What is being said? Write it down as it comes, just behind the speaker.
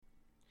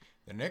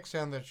The next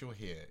sound that you'll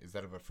hear is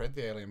that of a Fred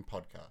the Alien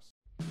podcast.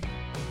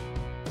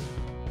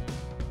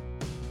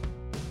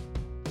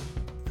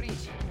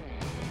 Frisch.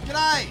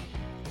 G'day!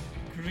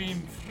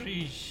 Cream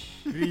frisch.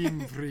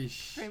 Cream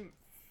frisch. Creme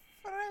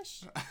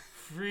fraiche.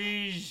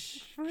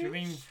 Frisch.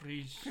 Cream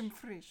frisch. Creme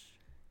fraiche.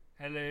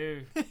 Hello.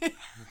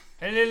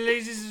 Hello,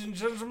 ladies and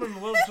gentlemen.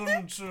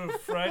 Welcome to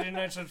Friday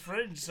Nights at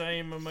Fred's. I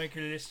am a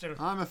Michael Lister.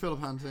 I'm a Philip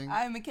Hunting.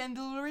 I'm a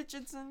Kendall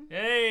Richardson.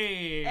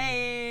 Hey.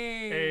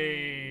 Hey.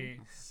 Hey.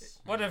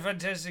 What a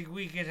fantastic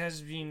week it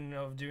has been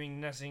of doing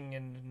nothing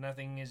and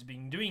nothing has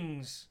been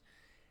doings.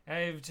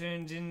 I've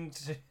turned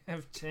into...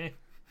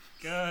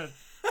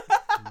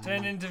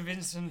 turned into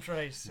Vincent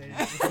Price.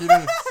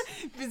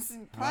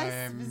 Vincent I Price.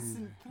 am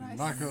Vincent Price.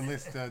 Michael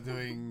Lister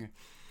doing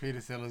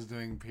Peter Sellers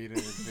doing Peter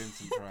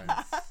Vincent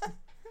Price.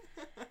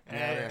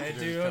 I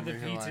do other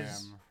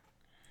Peters.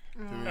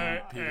 Doing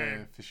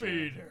Peter Fisher.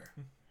 Peter.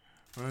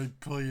 Hey,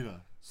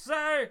 Peter.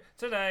 So,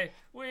 today,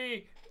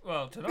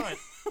 tonight.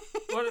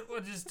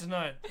 What is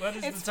tonight? What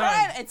is It's the time?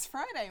 Friday. It's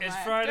Friday, It's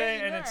Mike. Friday Don't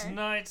you and it's know?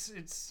 night.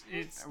 It's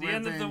the We've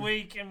end of the been-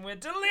 week and we're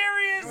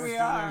delirious. We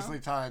We're are. seriously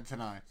tired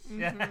tonight.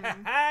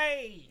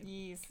 Hey!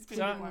 Yes, it's been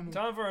a good one.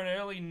 Time for an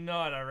early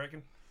night, I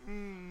reckon.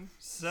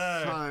 So,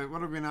 So,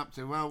 what have we been up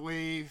to? Well,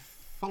 we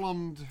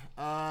filmed,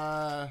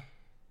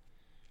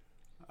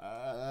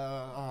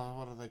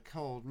 what are they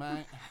called,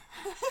 mate?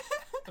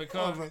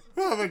 because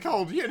What are they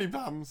called?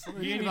 Unibums. The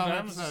Unibums. Unibum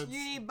episodes.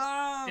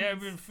 Unibums. yeah,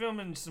 we've been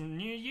filming some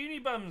new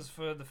Unibums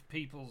for the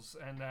peoples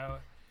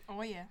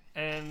Oh yeah.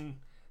 and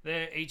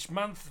there each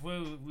month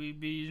we'll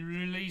be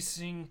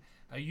releasing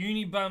a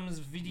Unibums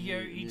video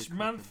each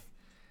month.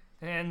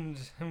 And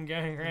I'm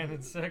going around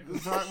in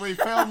circles. So we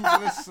filmed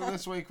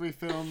this week. We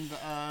filmed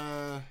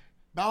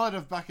Ballad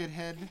of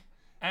Buckethead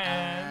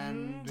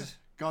And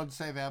God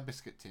Save Our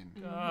Biscuit Tin.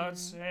 God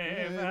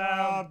save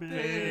our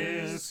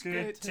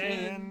biscuit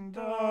tin,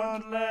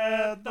 don't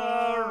let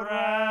the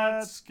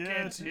rats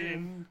get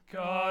in.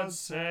 God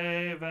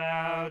save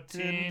our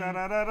tin.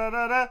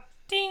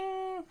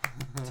 Ding!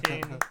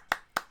 Tin.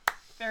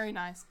 Very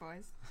nice,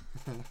 boys.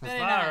 Very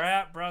Far nice.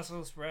 out,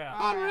 Brussels sprout.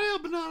 Unreal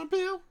banana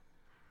peel.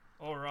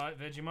 All right,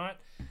 Vegemite.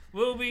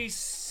 We'll be.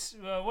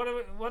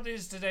 What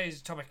is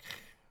today's topic?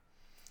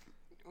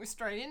 We're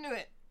straight into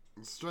it.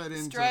 Straight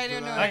into Straight it.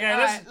 into it. Okay,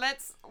 Alright,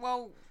 let's.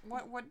 Well,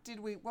 what would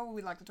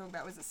we like to talk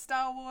about? Was it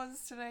Star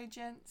Wars today,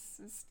 gents?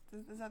 Is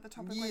that the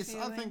topic? we're Yes, I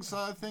feeling? think so.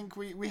 I think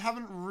we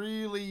haven't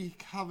really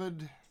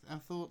covered our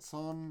thoughts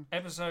on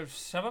Episode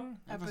 7.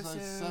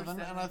 episode 7,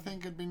 and I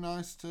think it'd be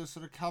nice to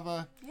sort of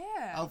cover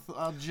Yeah.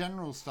 our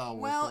general Star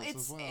Wars Well, thoughts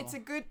it's as well. it's a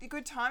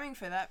good timing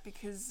for that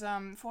because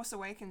Force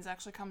Awakens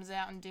actually comes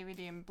out on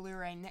DVD and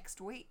Blu-ray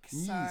next week, so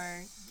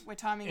Yes. we're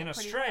timing In it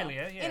pretty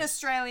Australia, well. yes. In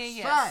Australia,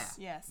 yes,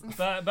 Australia.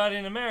 yes, But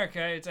in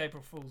America, it's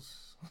April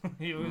Fool's.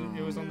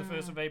 It was on the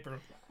 1st of April.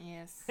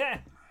 yes. Yeah.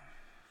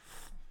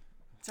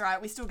 It's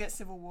alright. We still get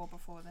Civil War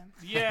before then.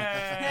 Yay!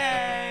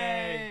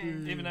 Yay!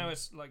 Even though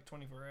it's like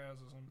 24 hours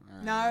or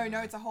something.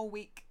 No, it's a whole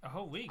week. A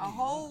whole week. A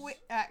whole week,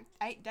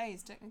 8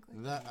 days technically.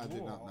 That I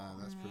did not know.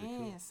 That's pretty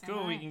cool. Yes, Cool,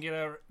 we alright. can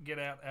get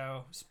out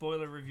our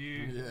spoiler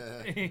review.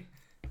 Yeah.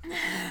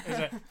 It's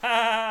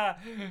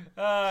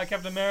like,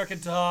 Captain America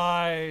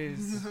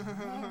dies.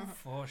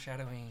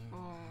 Foreshadowing.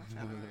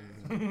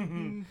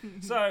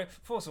 So,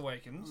 Force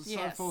Awakens. So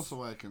Yes. Force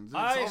Awakens. It's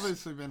I-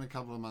 obviously been a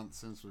couple of months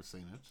since we've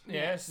seen it. Yeah,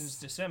 Yes. since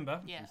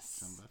December. Yes,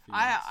 December, a few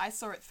I months. I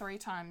saw it 3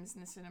 times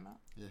in the cinema.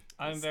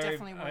 I It's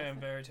definitely worth am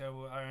it. very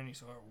terrible. I only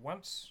saw it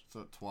once.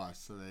 Saw it twice,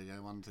 so there you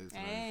go. 1, 2, 3.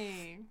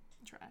 Hey,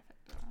 trifecta.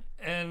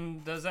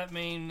 And does that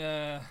mean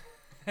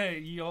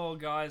your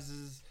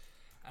guys'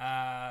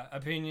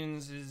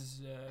 opinions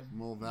is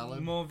More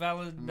valid? more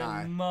valid No.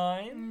 than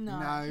mine? No,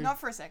 No. not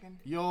for a second.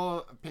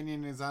 Your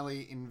opinion is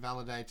only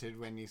invalidated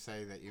when you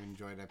say that you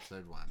enjoyed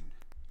episode 1.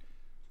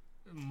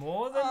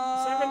 More than 7?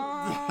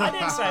 I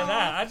didn't say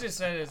that. I just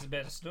said it's a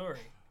better story.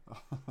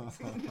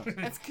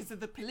 That's because of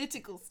the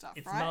political stuff,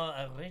 It's right?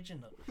 more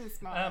original.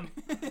 It's not.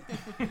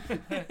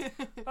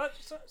 But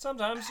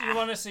sometimes you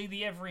want to see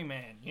the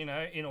everyman, in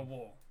a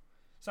war.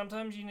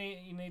 Sometimes you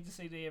need to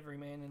see the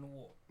everyman in a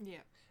war. Yeah.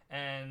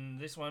 And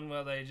this one,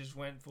 well, they just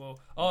went for,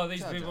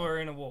 these Jar people Jar. are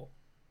in a war.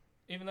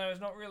 Even though it's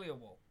not really a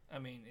war. I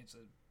mean, it's a...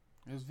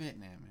 It was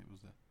Vietnam. It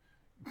was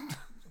a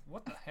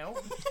What the hell?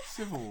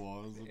 civil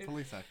war. It was a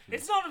police action.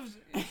 It's not...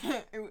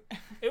 it,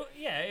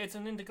 it's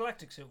an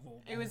intergalactic civil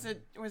war. it was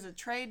a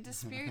trade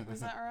dispute.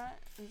 Was that right?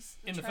 It was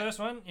a In the trade- first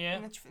one, yeah.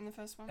 In the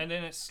first one. And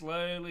then it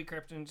slowly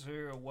crept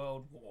into a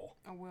world war.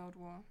 A world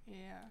war.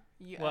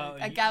 Yeah. Well,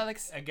 a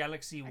galaxy. A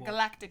galaxy A war.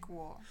 galactic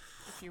war,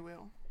 if you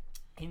will.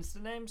 Hence the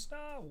name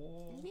Star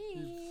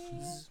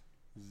Wars.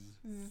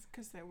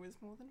 Because there was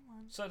more than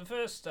one. So the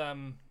first,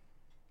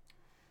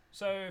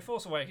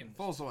 Force Awakens,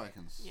 Force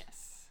Awakens.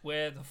 Yes.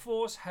 where the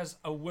Force has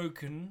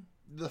awoken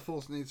The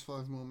Force needs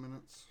 5 more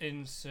minutes.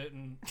 in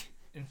certain.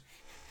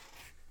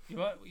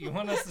 You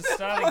want us to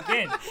start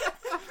again?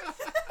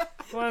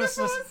 You want us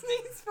to,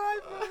 needs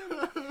 5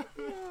 minutes.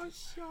 Oh,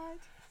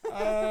 shit.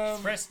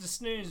 Press the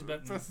snooze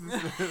button. Press the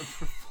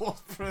snooze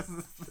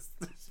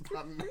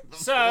button.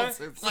 So,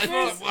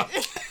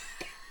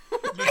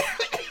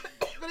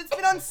 But it's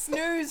been on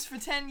snooze for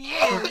 10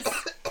 years.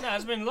 No,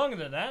 it's been longer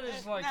than that.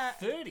 It's like Nah.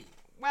 30.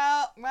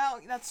 Well,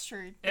 that's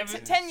true. Ever-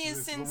 10 years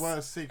It's since. the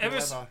worst sequel Ever,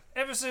 ever.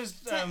 ever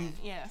since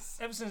Yes.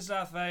 ever since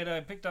Darth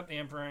Vader picked up the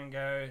Emperor and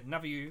go,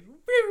 "Nuff you."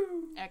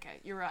 Woo! Okay,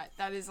 you're right.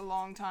 That is a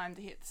long time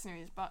to hit the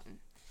snooze button.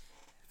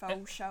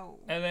 For sure.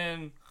 And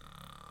then,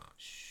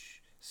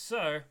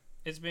 so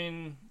it's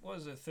been, what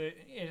is it?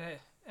 It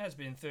has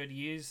been 30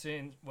 years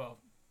since. Well,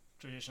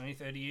 traditionally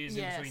 30 years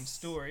in between Yes.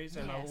 stories,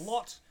 and Yes. a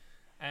lot,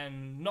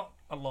 and not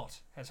a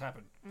lot has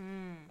happened.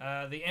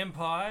 The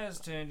Empire has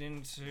turned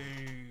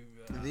into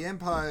The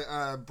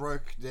Empire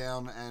broke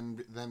down and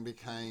then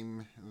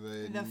became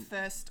The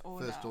First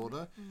Order. First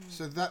Order.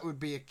 So that would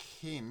be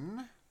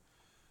akin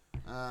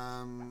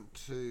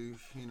to,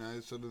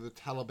 sort of the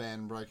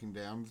Taliban breaking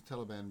down. The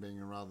Taliban being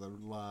a rather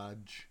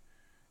large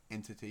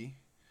entity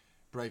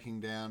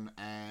breaking down,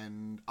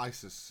 and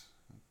ISIS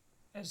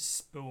has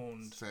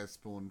spawned.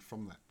 spawned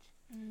from that.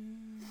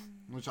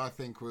 Which I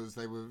think was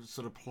they were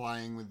sort of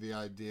playing with the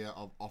idea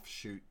of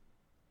offshoots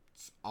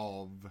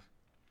of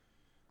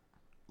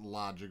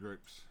larger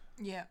groups.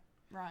 Yeah,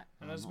 right.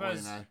 And I Or,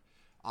 suppose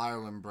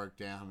Ireland broke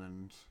down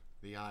and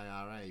the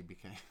IRA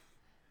became.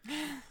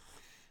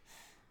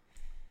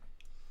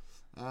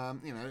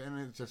 And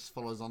it just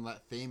follows on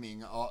that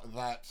theming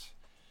that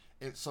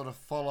it sort of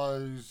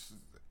follows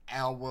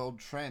our world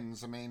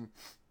trends. I mean,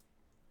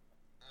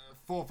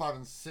 4, 5,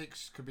 and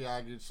 6 could be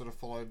argued sort of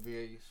followed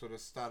the sort of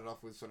started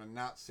off with sort of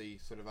Nazi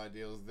sort of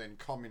ideals, then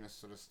communist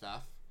sort of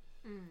stuff.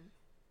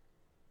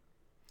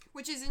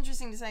 Which is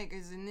interesting to say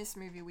because in this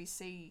movie we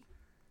see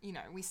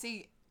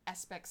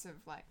aspects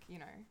of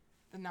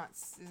the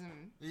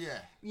Nazism.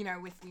 Yeah.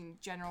 With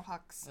General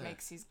Hux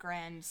makes his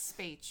grand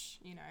speech,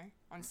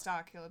 on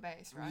Starkiller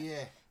Base, right?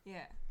 Yeah.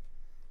 Yeah.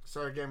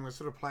 So again, we're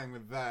sort of playing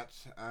with that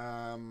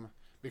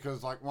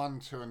because like 1,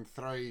 2, and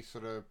 3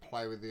 sort of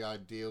play with the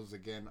ideals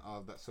again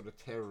of that sort of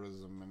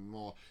terrorism and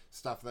more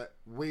stuff that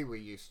we were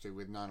used to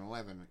with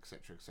 9/11,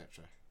 etc.,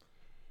 etc.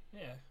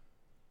 yeah.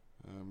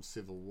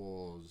 Civil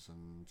wars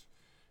and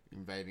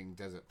invading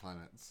desert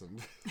planets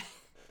and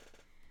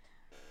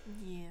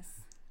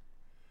Yes.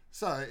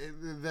 so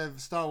the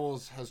Star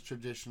Wars has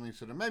traditionally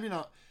sort of maybe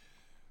not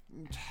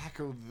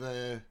tackled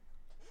the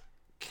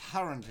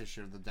current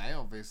issue of the day.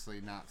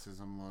 Obviously,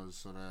 Nazism was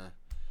sort of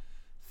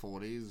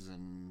 40s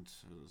and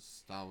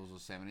Star Wars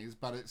was 70s,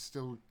 but it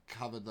still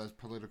covered those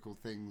political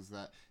things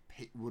that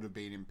would have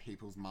been in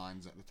people's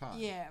minds at the time.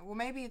 Yeah, well,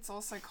 maybe it's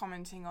also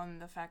commenting on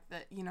the fact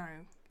that,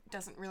 it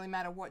doesn't really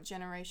matter what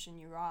generation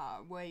you are,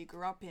 where you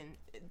grew up in,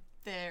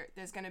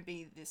 there's going to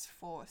be this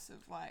force of,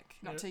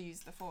 not to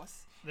use the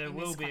force There in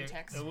will this be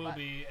context, there will but-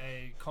 be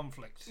a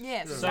conflict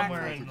Yes,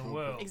 somewhere exactly. in the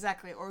world.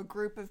 Exactly, or a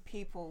group of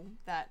people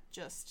that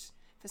just,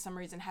 for some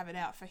reason, have it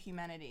out for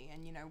humanity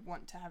and,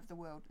 want to have the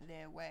world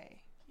their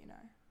way,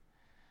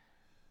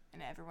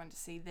 and everyone to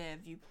see their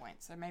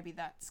viewpoint. So maybe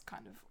that's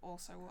kind of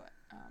also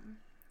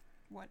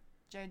what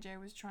JJ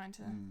was trying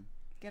to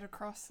get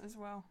across as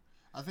well.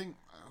 I think.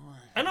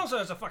 And also,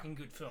 it's a fucking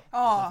good film. It's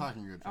a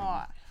fucking good film.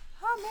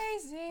 Oh,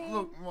 amazing!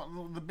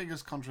 Look, the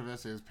biggest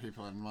controversy as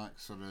people and Mike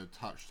sort of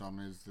touched on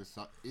is this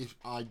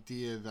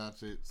idea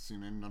that it's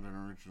not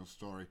an original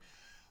story.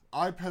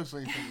 I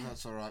personally think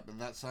that's alright, but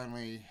that's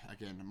only,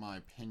 again, in my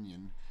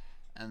opinion,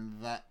 and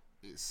that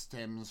it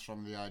stems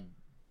from the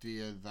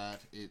idea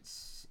that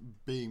it's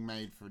being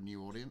made for a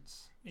new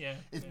audience. Yeah.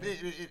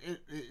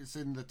 It's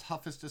in the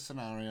toughest of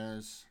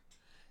scenarios.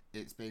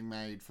 It's being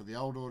made for the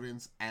old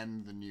audience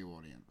and the new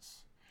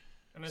audience.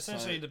 And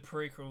essentially, the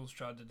prequels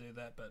tried to do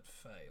that, but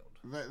failed.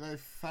 They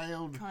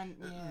failed.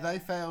 They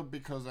failed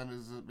because,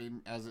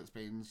 and as it's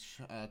been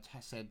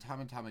said time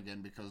and time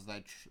again, because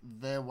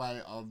their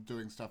way of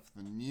doing stuff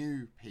for the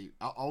new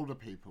older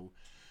people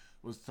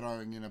was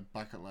throwing in a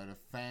bucket load of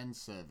fan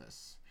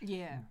service.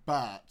 Yeah.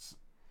 But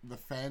the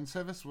fan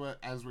service,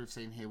 as we've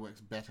seen here,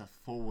 works better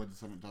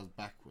forwards than it does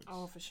backwards.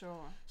 Oh, for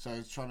sure. So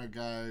it's trying to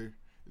go.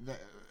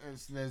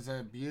 There's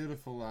a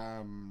beautiful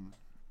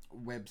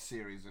web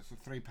series. It's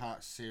a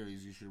 3-part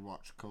series you should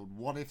watch called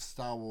 "What If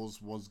Star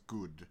Wars Was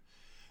Good,"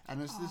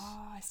 and it's this.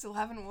 Oh, I still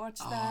haven't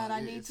watched that.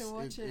 I need to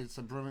watch it. It's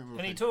a brilliant little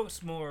And he thing.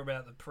 talks more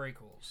about the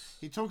prequels.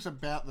 He talks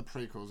about the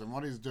prequels, and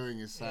what he's doing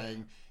is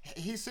saying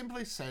he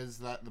simply says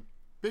that the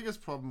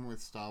biggest problem with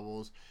Star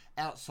Wars,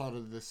 outside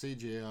of the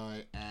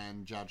CGI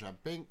and Jar Jar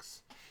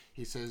Binks,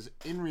 he says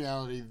in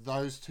reality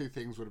those two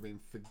things would have been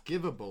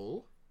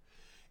forgivable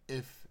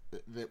if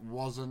it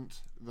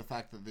wasn't the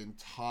fact that the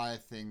entire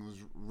thing was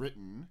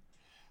written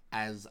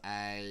as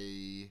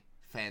a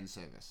fan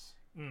service.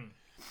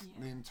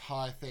 The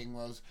entire thing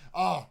was,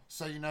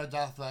 so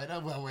Darth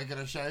Vader? Well, we're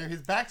going to show you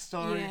his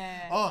backstory.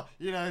 Yeah.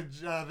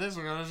 This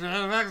we're going to show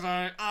you the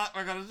backstory.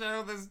 We're going to show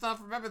you this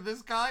stuff. Remember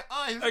this guy?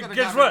 He's going to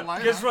Guess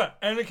what? Guess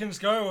what? Anakin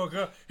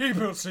Skywalker, he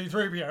built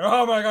C-3PO.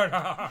 Oh my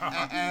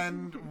god!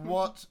 and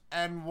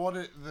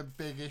the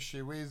big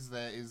issue is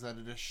there is that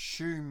it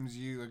assumes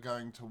you are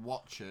going to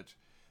watch it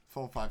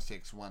 4, 5,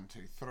 6, 1, 2,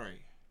 3.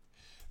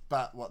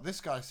 But what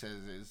this guy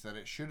says is that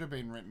it should have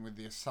been written with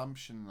the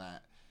assumption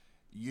that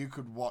you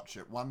could watch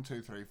it 1,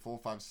 2, 3, 4,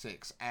 5,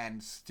 6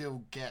 and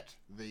still get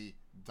the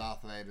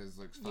Darth Vader's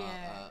Luke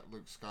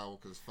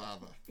Skywalker's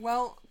father.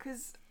 Well,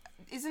 because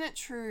isn't it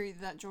true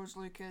that George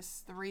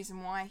Lucas, the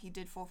reason why he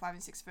did 4, 5,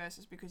 and 6 first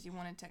is because he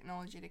wanted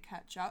technology to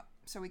catch up,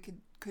 so we could,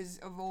 because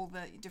of all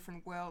the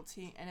different worlds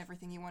and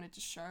everything he wanted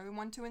to show in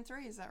 1, 2, and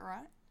 3. Is that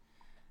right?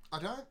 I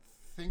don't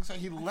think so.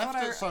 He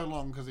left it so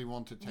long because he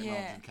wanted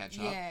technology to catch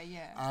up.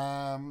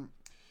 Yeah.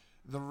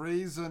 The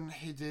reason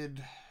he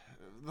did,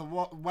 the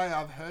way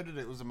I've heard it,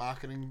 it was a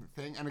marketing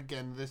thing. And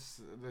again,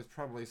 there's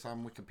probably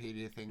some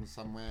Wikipedia thing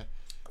somewhere.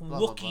 Blah,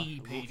 blah, blah.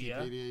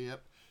 Wikipedia,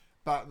 yep.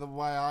 But the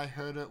way I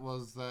heard it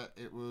was that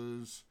it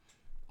was,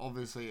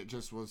 obviously it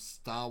just was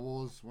Star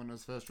Wars when it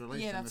was first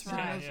released. Yeah, that's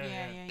right.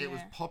 Yeah. It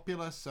was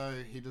popular,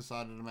 so he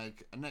decided to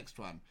make a next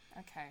one.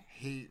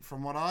 Okay.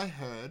 From what I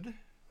heard,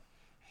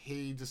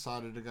 he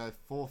decided to go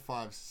 4,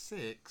 5,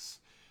 6,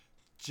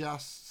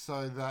 just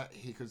so that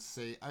he could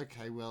see,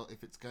 okay, well,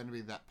 if it's going to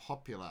be that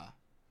popular,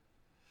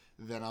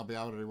 then I'll be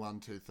able to do 1,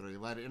 2, 3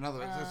 later. In other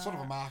words, it's sort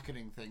of a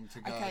marketing thing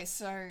to go. Okay,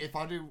 so if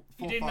I do 4,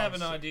 he didn't 5, have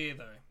an 6, idea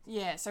though.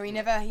 yeah, so he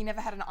never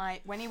had an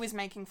eye when he was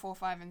making 4,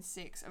 5, and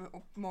 6,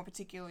 or more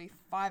particularly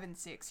 5 and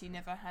 6. He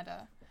never had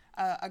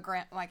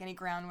any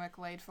groundwork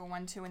laid for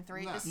 1, 2, and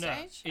 3 at this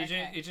stage.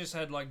 He just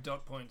had like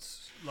dot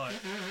points, like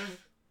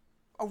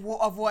of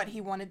what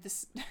he wanted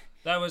this.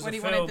 that was What a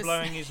he Phil wanted this-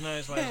 blowing his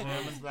nose, ladies and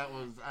gentlemen. that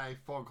was a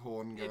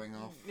foghorn going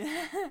off.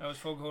 That was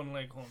foghorn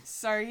leghorn.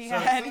 So he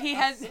had he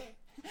had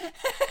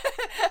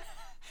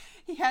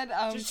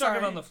Just chuck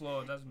it on the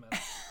floor. It doesn't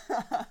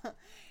matter.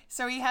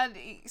 So he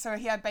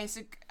had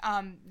basic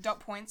dot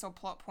points or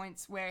plot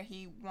points where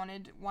he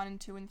wanted 1 and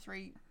 2 and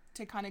 3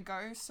 to kind of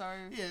go. So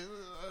Yeah.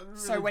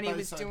 so when he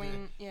was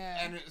doing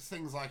and it's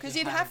things like because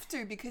you'd have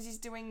to because he's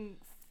doing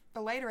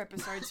the later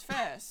episodes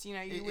first. You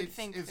know, you would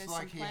think it's there's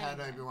like some he had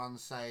planning there. Obi-Wan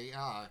say,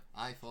 "Oh,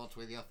 I fought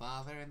with your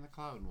father in the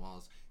Clone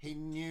Wars." He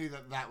knew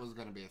that was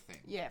going to be a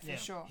thing. Yeah, for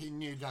sure. He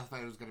knew Darth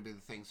Vader was going to be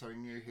the thing, so he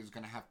knew he was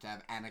going to have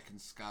Anakin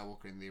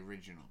Skywalker in the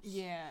originals.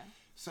 Yeah.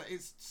 So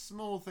it's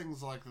small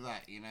things like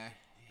that, you know.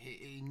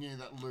 He knew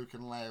that Luke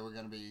and Leia were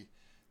going to be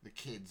the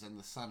kids and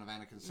the son of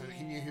Anakin, so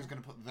he knew he was going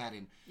to put that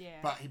in. Yeah.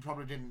 But he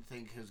probably didn't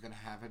think he was going to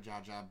have a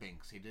Jar Jar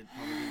Binks. Probably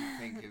didn't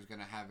think he was going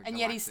to have a And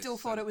yet he Galactus, still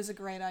thought it was a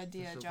great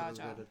idea, still Jar thought it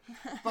Jar. was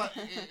good. But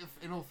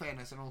in all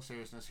fairness, in all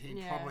seriousness,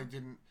 he probably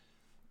didn't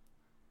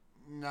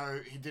know,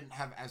 he didn't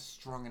have as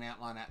strong an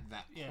outline at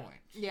that point.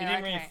 Yeah, he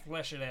didn't really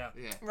flesh it out.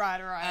 Yeah. Right.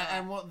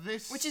 And what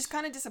this... Which is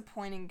kind of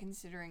disappointing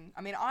considering...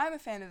 I mean, I'm a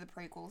fan of the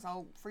prequels.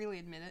 I'll freely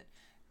admit it.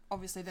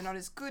 Obviously, they're not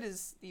as good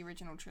as the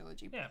original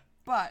trilogy. Yeah.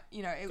 But,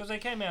 you know... Because they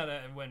came out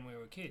when we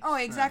were kids. Oh,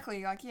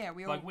 exactly. Like, yeah,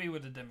 we all... Like, we were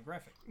the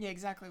demographic. Yeah,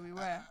 exactly, we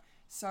were.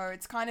 So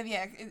it's kind of,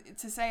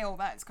 to say all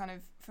that, it's kind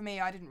of... For me,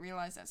 I didn't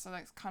realise that. So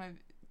that's kind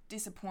of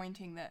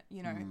disappointing that,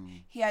 you know...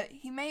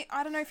 He may...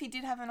 I don't know if he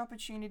did have an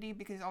opportunity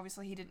because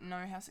obviously he didn't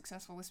know how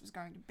successful this was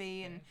going to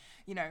be and,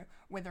 you know,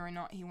 whether or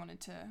not he wanted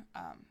to,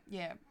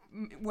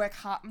 work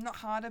hard... Not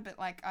harder, but,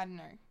 like, I don't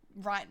know...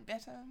 Write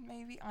better,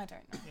 maybe. I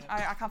don't know.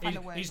 I can't find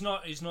a word. He's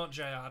not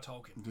J.R.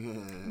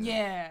 Tolkien.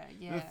 Yeah.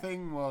 The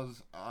thing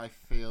was, I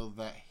feel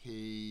that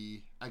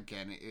he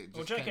again it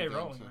just J.K. came down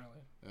Rowling, to,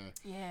 really.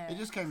 Yeah. It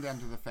just came down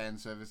to the fan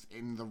service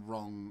in the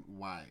wrong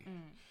way.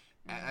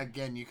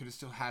 Again, you could have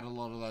still had a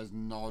lot of those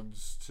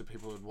nods to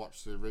people who'd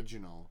watched the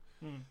original.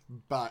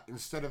 But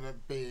instead of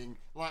it being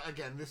like,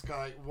 again, this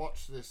guy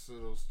watched this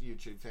little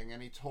YouTube thing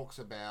and he talks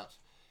about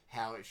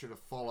how it should have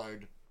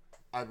followed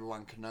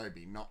Obi-Wan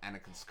Kenobi, not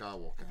Anakin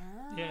Skywalker.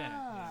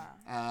 Yeah.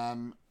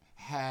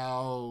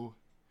 How,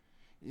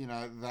 you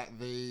know, that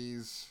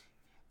these...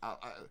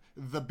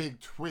 the big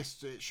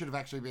twist, it should have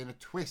actually been a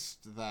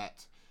twist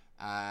that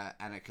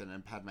Anakin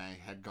and Padme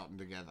had gotten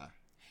together.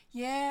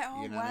 Yeah,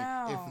 oh, You know,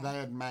 wow. if they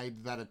had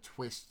made that a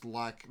twist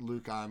like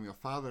Luke, I am your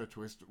father a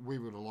twist, we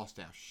would have lost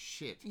our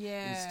shit.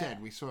 Yeah.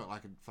 Instead, we saw it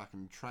like a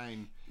fucking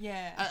train.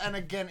 Yeah. And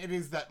again, it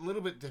is that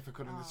little bit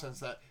difficult in the sense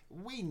that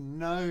we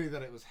know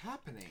that it was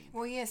happening.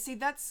 Well, yeah, see,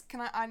 that's...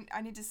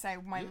 I need to say,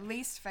 my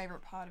least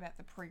favourite part about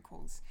the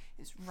prequels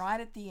is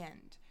right at the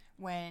end,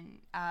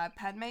 when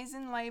Padme's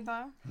in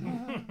labour,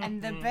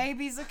 and the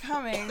babies are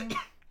coming...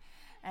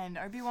 And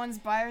Obi-Wan's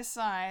by her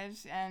side,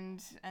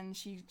 and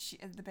she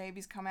the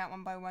babies come out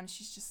one by one.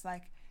 She's just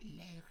like,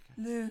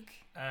 Luke.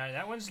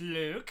 That one's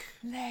Luke.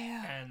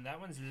 Leia. And that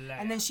one's Leia.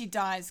 And then she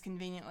dies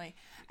conveniently.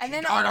 And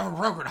then I have a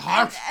broken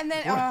heart. And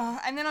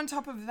then on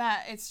top of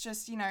that, it's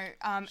just, you know,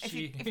 if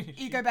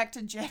you go back to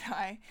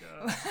Jedi,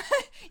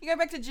 you go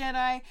back to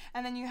Jedi,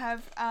 and then you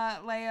have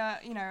Leia,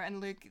 you know,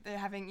 and Luke. They're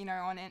having, you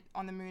know,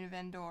 on the moon of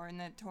Endor, and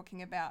they're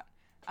talking about.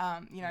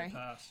 You know,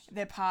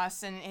 their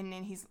past, and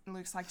then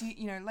Luke's like,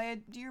 Leia,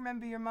 do you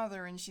remember your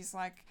mother? And she's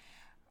like,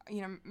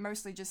 you know,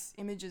 mostly just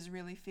images,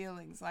 really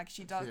feelings. Like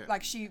she does,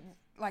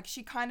 like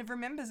she kind of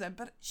remembers her,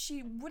 but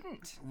she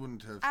wouldn't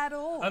Wouldn't have. at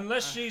all.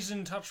 Unless she's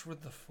in touch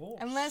with the Force.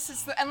 Unless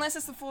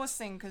it's the Force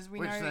thing, because we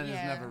Which know. then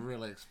yeah. is never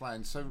really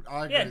explained. So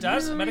I agree. Yeah, it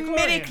does. with you.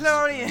 Midichlorians.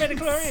 Midichlorians.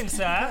 Midichlorians,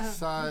 sir.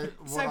 So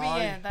So, what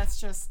but yeah,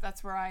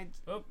 that's where I.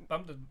 Oh,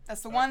 bumped it.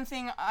 That's the one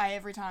thing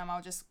every time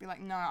I'll just be like,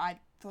 no, I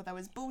thought that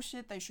was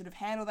bullshit. They should have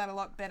handled that a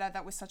lot better.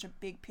 That was such a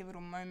big pivotal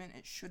moment.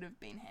 It should have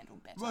been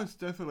handled better. Most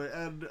definitely,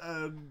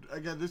 and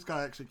again, this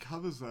guy actually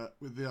covers that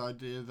with the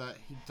idea that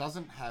he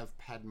doesn't have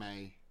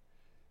Padme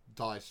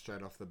die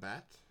straight off the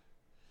bat.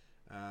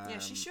 Yeah,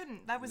 she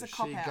shouldn't. That was a She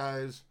cop-out.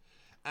 goes,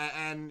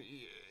 and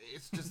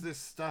it's just this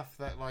stuff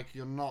that like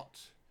you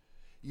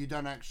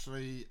don't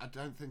actually. I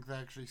don't think they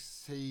actually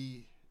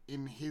see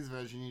in his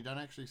version. You don't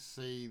actually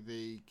see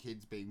the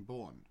kids being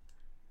born.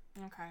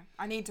 Okay,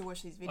 I need to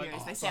watch these videos.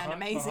 Like, they sound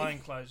behind, amazing.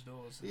 Behind closed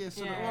doors. Yeah,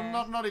 so Yeah.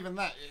 well, not even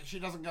that. She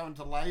doesn't go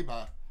into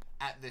labour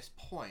at this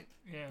point.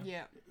 Yeah.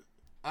 Yeah.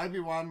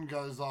 Obi-Wan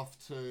goes off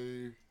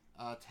to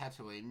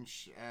Tatooine.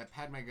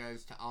 Padme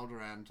goes to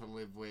Alderaan to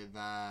live with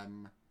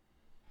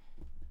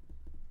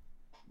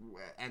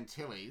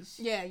Antilles.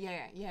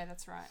 Yeah,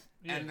 that's right.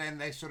 Yeah. And then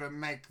they sort of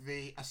make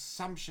the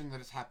assumption that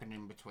it's happened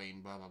in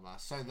between, blah, blah, blah.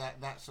 So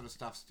that sort of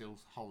stuff still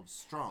holds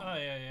strong. Oh,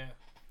 yeah.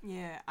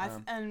 Yeah,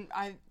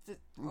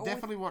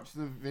 Definitely watch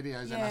the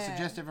videos, and I Yeah.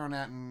 suggest everyone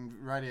out in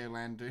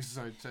Radioland do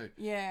so too.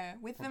 Yeah,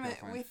 with them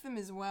girlfriend.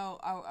 as well.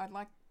 I'd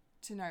like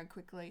to know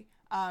quickly,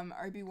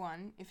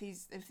 Obi-Wan, if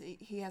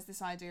he has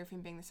this idea of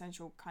him being the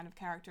central kind of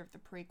character of the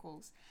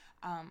prequels.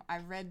 I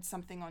read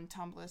something on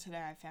Tumblr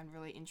today I found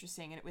really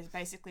interesting, and it was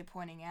basically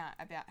pointing out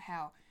about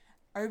how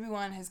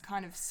Obi-Wan has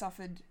kind of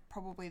suffered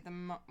probably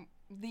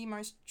the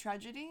most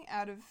tragedy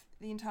out of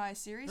the entire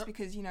series. Yep.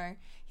 Because, you know,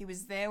 he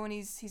was there when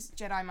his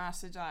Jedi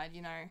Master died,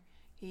 you know.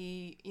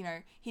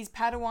 His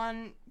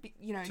Padawan,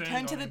 you know,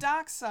 turned to on the him.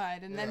 dark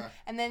side, and Yeah.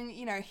 then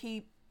you know,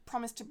 he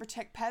promised to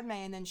protect Padme,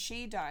 and then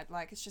she died.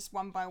 Like, it's just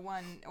one by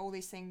one, all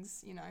these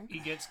things, you know. He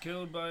gets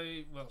killed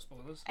by, well,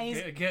 spoilers. And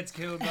he's- He gets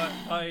killed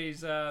by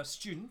his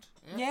student.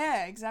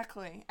 Yeah,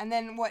 exactly. And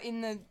then what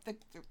in the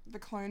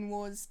Clone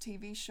Wars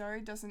TV show,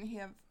 doesn't he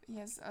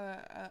has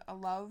a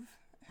love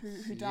who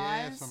Yeah,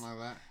 dies? something like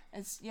that.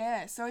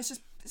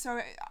 So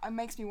it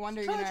makes me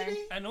wonder, you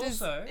know, And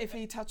also, if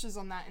he touches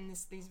on that in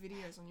these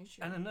videos on YouTube.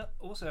 and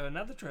also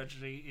another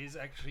tragedy is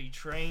actually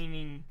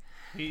training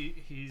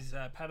his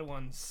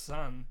Padawan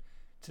son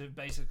to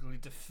basically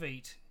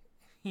defeat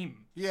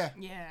him. Yeah.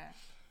 Yeah.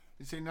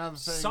 You see another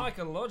thing.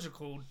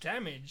 Psychological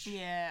damage.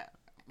 Yeah.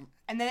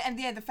 And the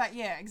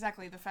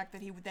fact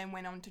that he then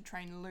went on to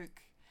train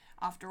Luke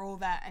after all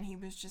that, and he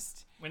was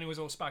just When he was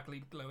all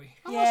sparkly, glowy.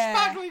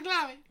 sparkly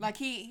glowy. Like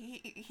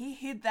he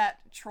hid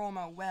that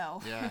trauma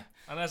well. Yeah.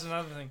 And that's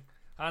another thing.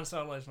 Han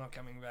Solo's not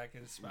coming back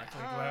as sparkly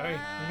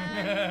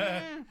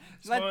glowy.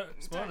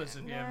 Spoilers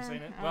if you haven't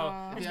seen it.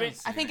 Well, it's Yeah. been...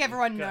 I think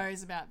everyone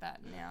knows about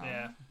that now.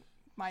 Yeah.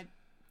 My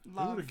Who would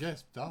love. have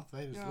guessed Darth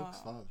Vader's Yeah. Luke's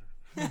father?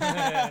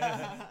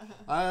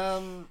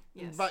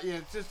 Yes. But yeah,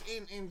 just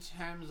in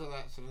terms of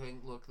that sort of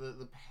thing, look,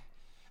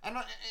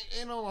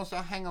 in all honesty,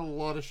 I hang a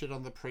lot of shit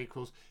on the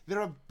prequels.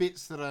 There are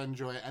bits that I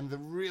enjoy, and the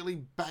really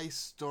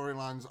base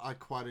storylines I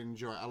quite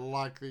enjoy. I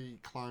like the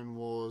Clone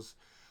Wars.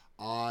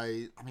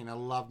 I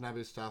love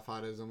Naboo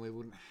Starfighters, and we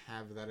wouldn't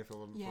have that if it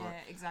wasn't for Yeah,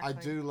 it. exactly. I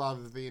do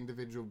love the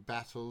individual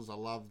battles. I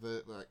love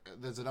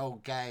there's an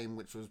old game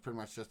which was pretty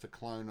much just a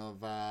clone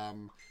of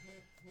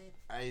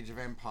Age of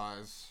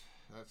Empires.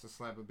 That's a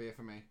slab of beer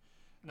for me.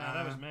 No,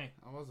 that was me.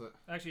 Oh, was it?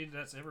 Actually,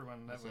 that's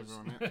everyone. That That's was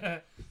everyone,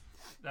 that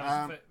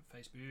was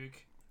Facebook.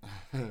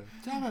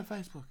 Damn it,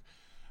 Facebook.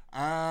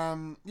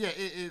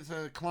 It's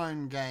a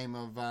clone game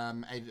of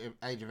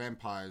Age of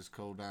Empires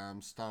called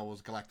Star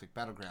Wars Galactic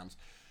Battlegrounds.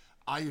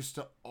 I used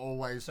to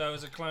always... So it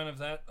was a clone of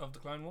that, of the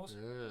Clone Wars?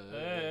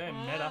 Yeah,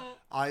 meta.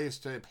 I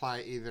used to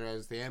play either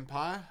as the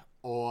Empire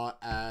or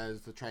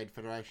as the Trade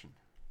Federation.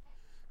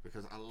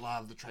 Because I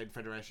love the Trade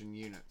Federation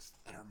units.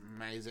 They're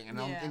amazing. And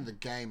Yeah. in the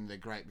game, they're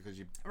great because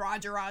you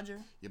Roger.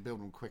 build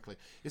them quickly.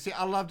 You see,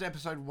 I loved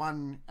Episode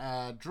 1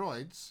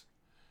 droids.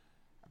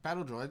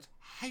 Battle droids.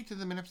 Hated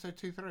them in Episode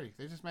 2-3.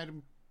 They just made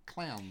them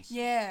clowns.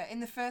 Yeah, in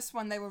the first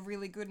one they were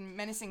really good and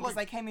menacing because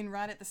Like- they came in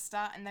right at the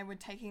start and they were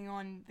taking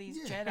on these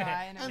Yeah. Jedi,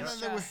 and it And was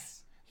they were-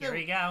 just Here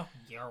we go.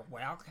 You're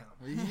welcome.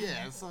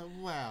 Yeah, it's like,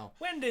 wow.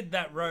 When did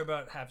that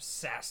robot have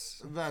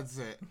sass That's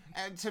it.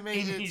 And to me,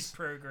 in it's... his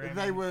program?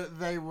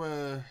 They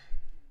were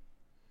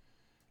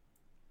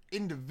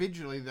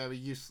individually they were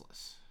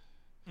useless,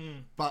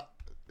 but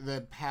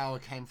their power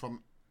came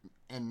from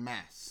en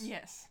masse.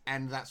 yes.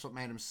 And that's what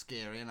made them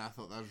scary, and I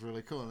thought that was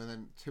really cool. And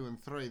then 2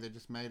 and 3, they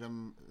just made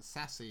them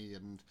sassy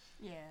and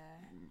Yeah.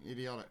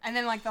 idiotic. And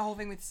then like the whole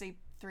thing with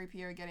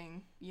C-3PO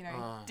getting, you know,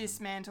 Oh,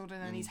 dismantled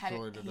and then his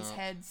enjoyed it up.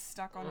 head's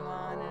stuck on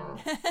one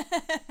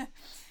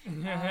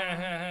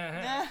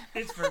and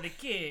It's for the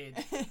kids.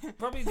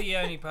 Probably the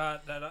only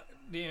part that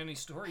the only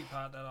story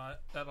part that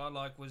I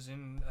like was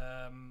in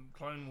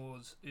Clone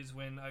Wars is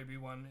when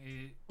Obi-Wan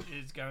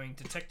is going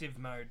detective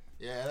mode.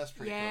 Yeah, that's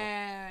pretty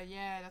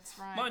Yeah, that's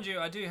right. Mind you,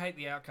 I do hate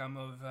the outcome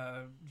of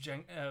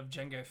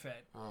Jango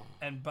Fett cool.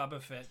 and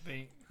Boba Fett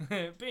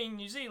being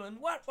New Zealand.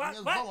 What?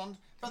 New Zealand.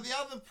 But the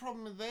other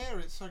problem there,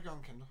 it's so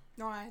gone, Kendall.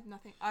 No, I had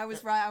nothing. I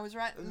was right.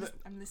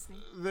 I'm listening.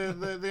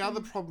 The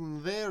other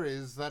problem there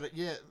is that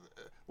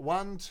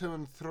 1, 2,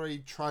 and 3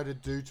 try to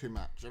do too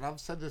much, and I've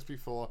said this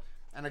before.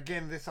 And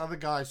again, this other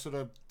guy sort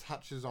of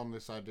touches on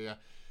this idea.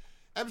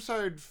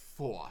 Episode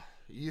 4,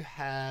 you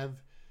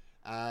have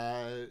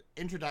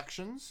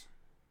introductions,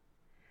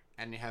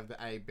 and you have the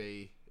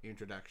A-B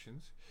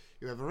introductions.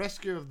 You have a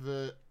rescue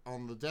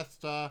on the Death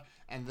Star,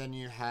 and then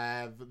you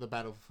have the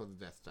battle for the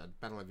Death Star,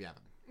 Battle of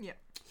Yavin. Yeah.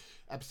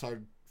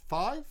 Episode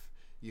 5,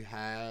 you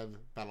have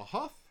Battle of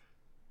Hoth.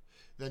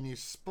 Then you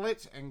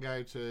split and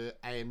go to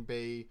A and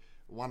B,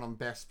 one on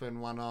Bespin,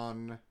 one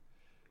on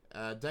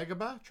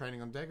Dagobah,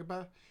 training on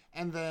Dagobah.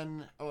 And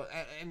then,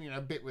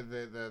 a bit with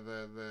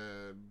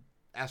the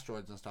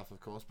asteroids and stuff, of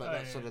course,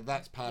 but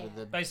that's part of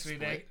the basically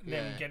split.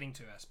 them getting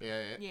to us.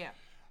 Yeah.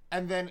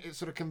 And then it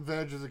sort of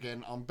converges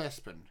again on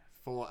Bespin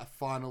for a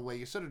final where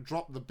you sort of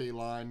drop the B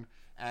line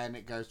and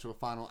it goes to a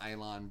final A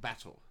line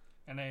battle.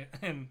 And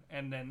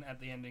then at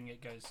the ending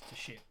it goes to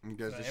shit. And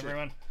goes to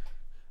everyone. shit.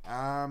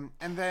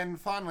 And then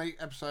finally,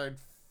 episode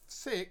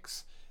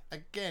 6,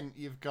 again,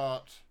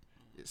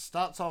 it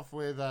starts off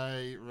with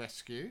a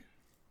rescue.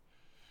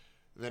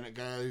 Then it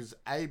goes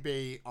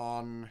AB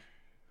on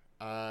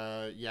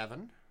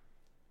Yavin.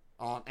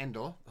 On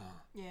Endor.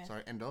 Yeah.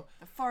 Sorry, Endor.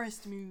 The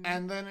Forest Moon.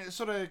 And then it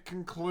sort of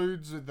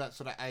concludes with that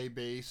sort of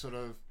AB sort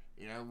of,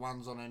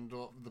 one's on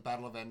Endor, the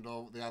Battle of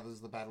Endor, the other's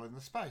the battle in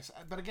the space.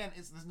 But again,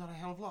 there's not a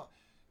hell of a lot.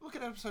 Look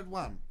at episode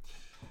 1.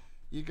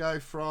 You go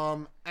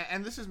from,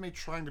 and this is me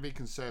trying to be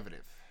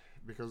conservative,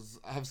 because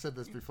I've said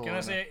this before. Can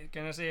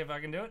I see if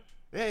I can do it?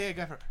 Yeah,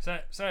 go for it.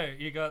 So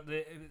you got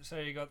they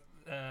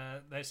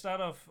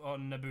start off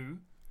on Naboo.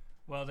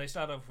 Well, they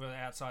start off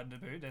outside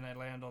Naboo, then they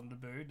land on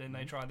Naboo, then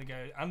they try to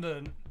go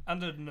under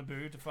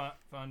Naboo to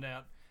find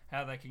out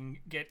how they can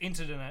get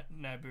into the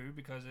Naboo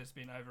because it's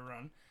been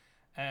overrun.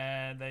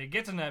 And they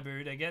get to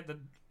Naboo,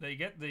 they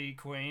get the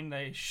Queen,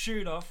 they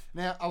shoot off.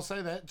 Now, I'll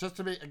say that, just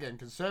to be, again,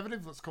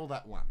 conservative, let's call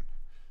that 1.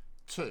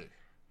 2,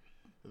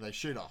 they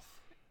shoot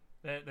off.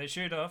 They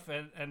shoot off,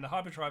 and the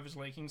hyperdrive is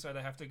leaking, so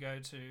they have to go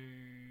to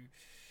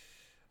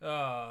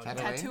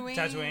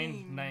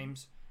Tatooine.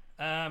 Names.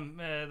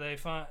 They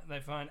find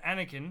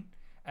Anakin.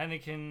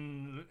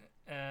 Anakin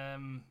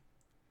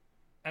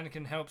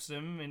helps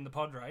them in the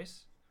pod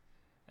race.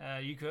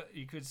 You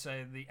could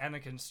say the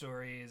Anakin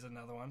story is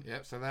another one.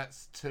 Yep. So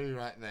that's 2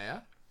 right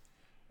there.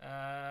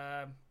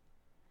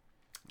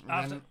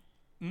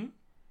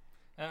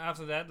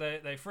 After that,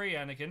 they free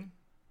Anakin,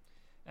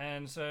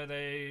 and so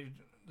they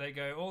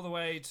go all the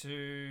way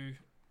to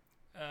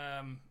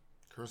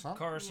Coruscant.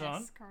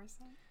 Coruscant.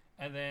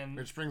 And then,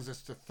 Which brings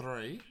us to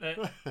 3.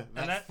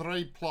 That's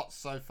 3 plots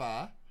so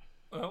far.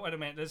 Well, wait a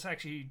minute. There's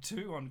actually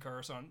 2 on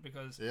Coruscant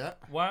because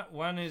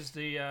one is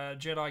the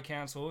Jedi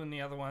Council and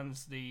the other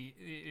one's the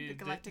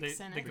Galactic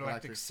Senate. The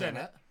Galactic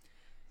Senate.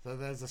 So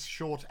there's a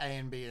short A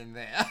and B in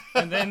there.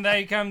 And then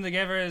they come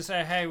together and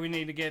say, "Hey, we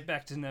need to get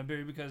back to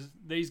Naboo because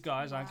these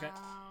guys aren't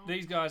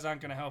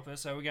going to help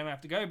us. So we're going to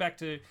have to go back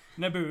to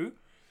Naboo."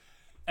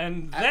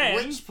 And then,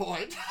 at which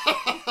point,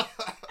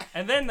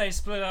 and then they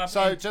split up.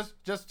 So just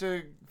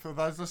for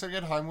those listening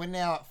at home, we're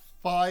now at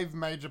 5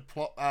 major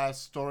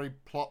story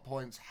plot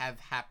points have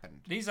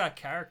happened. These are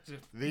character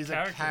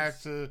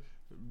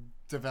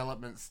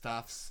development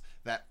stuffs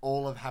that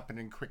all have happened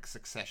in quick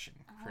succession,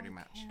 pretty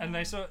much. And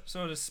they sort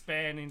of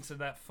span into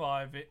that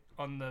 5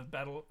 on the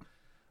battle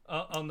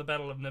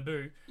of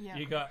Naboo. Yeah.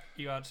 You got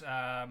the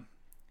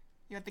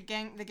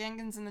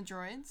Gangans and the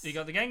droids. You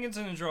got the Gangans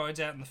and the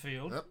droids out in the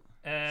field. Yep.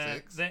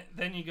 6.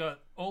 Then you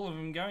got all of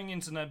them going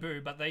into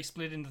Naboo, but they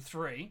split into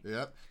 3.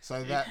 Yep.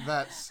 So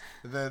that's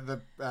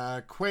the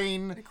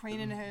Queen, the Queen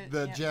and her,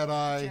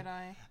 Jedi,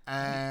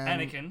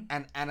 and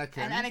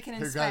Anakin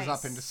who goes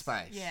up into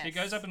space. Yes. He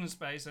goes up into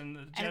space, and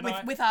the Jedi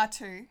and with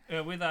R2.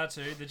 With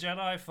R2, the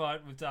Jedi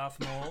fight with Darth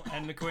Maul,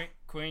 and the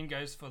Queen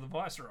goes for the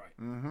Viceroy.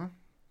 Mm-hmm.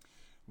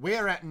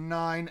 We're at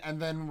 9, and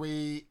then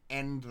we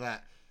end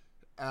that.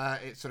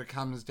 It sort of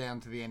comes down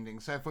to the ending.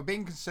 So if we're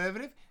being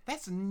conservative,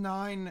 that's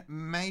 9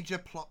 major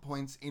plot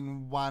points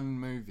in one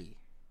movie.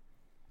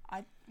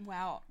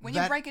 Wow. When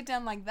you break it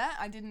down like that,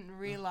 I didn't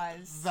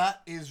realise.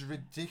 That is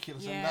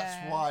ridiculous, and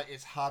that's why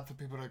it's hard for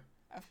people to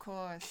of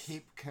course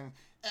keep...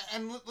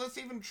 and let's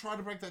even try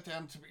to break that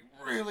down to be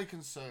really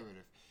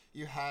conservative.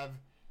 You have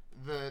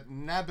the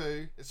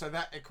Naboo, so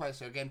that equates,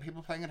 so again,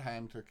 people playing at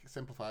home, to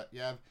simplify it,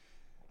 you have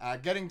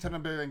getting to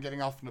Naboo and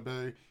getting off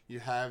Naboo. You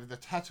have the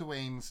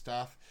Tatooine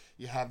stuff.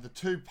 You have the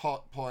 2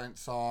 plot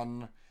points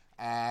on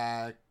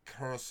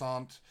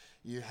Coruscant.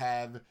 You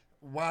have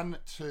 1,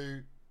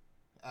 2,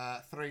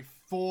 3,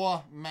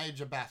 4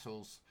 major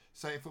battles.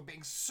 So if we're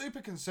being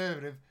super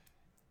conservative,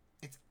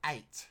 it's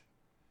 8.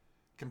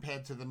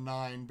 compared to the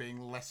 9 being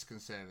less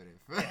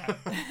conservative.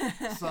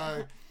 Yeah.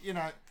 So, you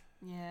know,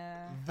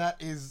 Yeah. that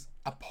is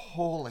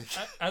appalling.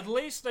 At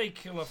least they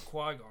kill off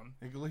Qui-Gon.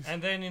 At least- And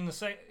then in the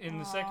second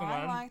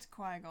I one, liked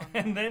Qui-Gon.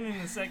 and then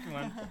in the second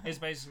one, it's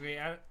basically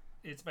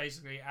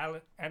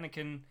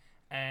Anakin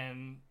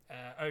and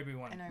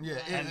Obi-Wan. And Yeah,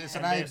 Obi-Wan. it's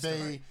and an their A-B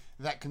story.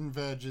 that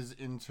converges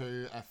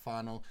into a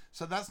final.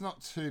 So that's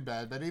not too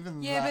bad, but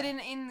even Yeah, that...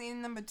 but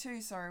in number 2,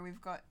 sorry,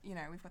 we've got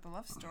the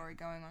love story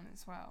going on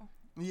as well.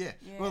 Yeah.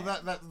 Yeah. Well,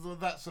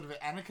 that sort of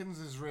Anakin's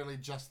is really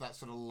just that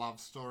sort of love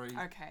story.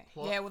 Okay.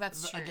 Plot. Yeah, well,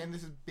 that's true. Again,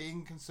 this is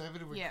being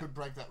conservative. We Yeah. could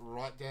break that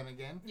right down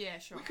again. Yeah,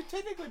 sure. We could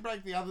technically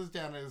break the others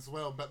down as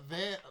well, but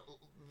they're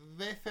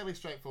fairly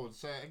straightforward.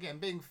 So again,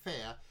 being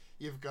fair,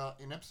 you've got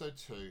in episode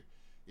 2,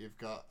 you've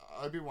got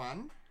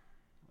Obi-Wan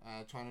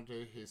trying to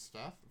do his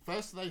stuff.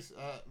 First,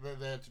 they're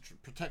there to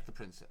protect the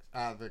princess,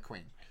 the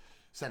queen,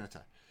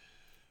 senator.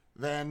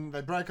 Then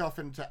they break off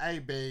into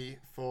A-B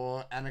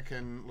for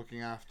Anakin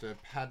looking after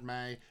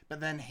Padme,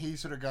 but then he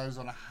sort of goes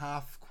on a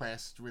half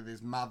quest with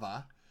his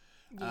mother.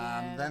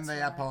 Yeah, Then that's they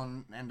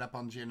right. end up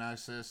on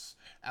Geonosis,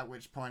 at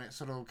which point it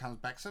sort of comes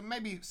back. So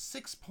maybe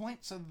 6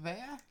 points are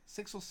there,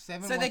 6 or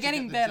 7. So they're once you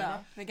getting get the better.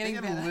 Jedi. They're getting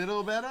a better.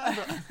 little better.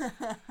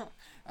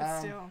 But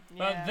still,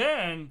 But yeah.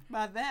 then,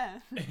 But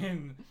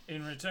then,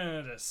 in Return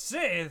of the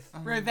Sith,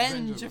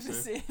 Revenge of the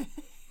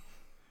Sith.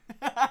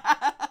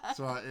 That's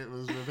right. It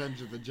was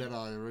Revenge of the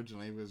Jedi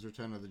originally. It was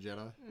Return of the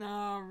Jedi.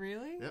 No,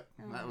 really? Yep,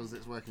 that was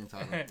its working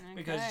title.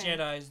 because Okay.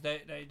 Jedi's they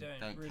don't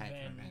Don't take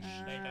revenge.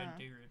 revenge. They don't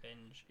do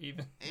revenge.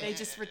 Even They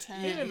just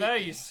return. even though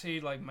you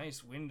see like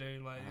Mace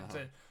Windu like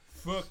say,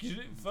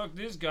 fuck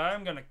this guy,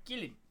 I'm gonna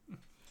kill him.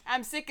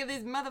 I'm sick of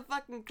these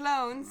motherfucking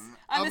clones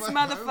on I'm this a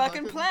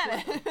motherfucking motherfucking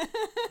planet.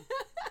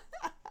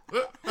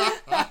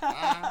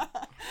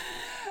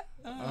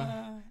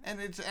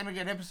 And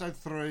again, episode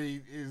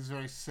 3 is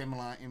very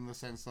similar in the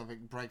sense of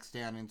it breaks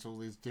down into all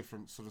these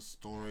different sort of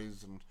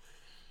stories and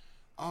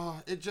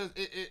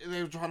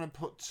they were trying to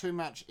put too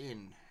much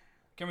in.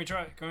 Can we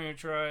try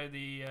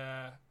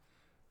the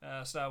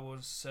Star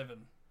Wars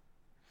 7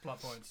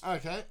 plot points?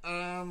 Okay.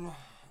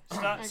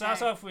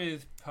 Starts off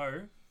with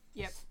Poe.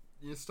 Yep.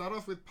 You start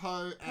off with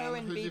Poe Poe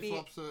and who BB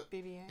flops are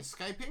BB-8.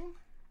 escaping.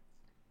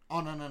 Oh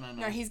no!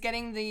 No, he's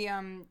getting the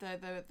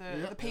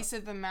piece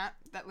Yep. of the map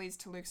that leads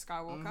to Luke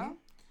Skywalker. Mhm.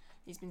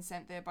 He's been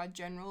sent there by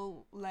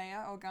General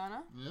Leia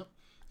Organa. Yep.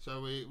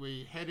 So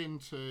we head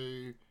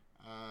into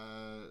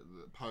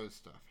the Poe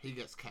stuff. He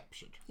gets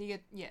captured.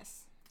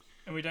 Yes.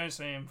 And we don't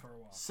see him for a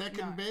while.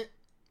 Second No. bit,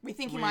 We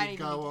think he we might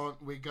even go be on.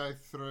 We go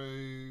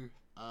through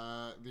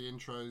the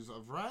intros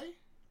of Rey.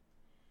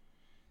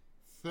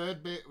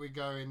 Third bit, we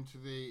go into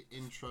the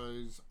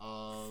intros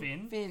of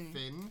Finn.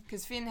 Finn.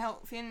 Because Finn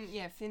helps.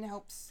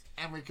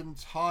 And we can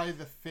tie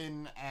the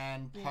Finn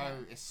and Poe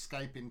Yeah.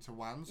 escape into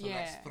one. So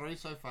Yeah. that's 3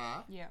 so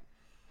far. Yeah.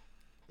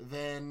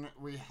 Then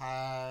we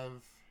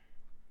have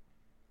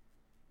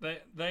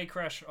They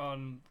crash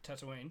on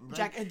Tatooine.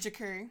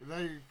 Jakku.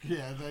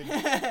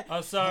 They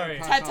Oh, sorry.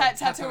 crash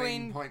on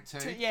Tatooine. point 2.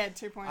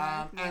 2.0.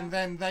 yeah. And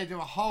then they do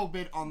a whole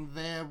bit on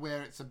there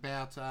where it's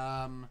about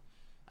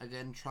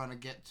again trying to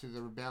get to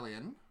the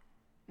rebellion.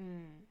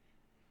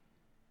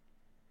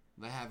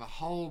 They have a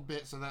whole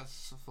bit, so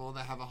that's 4.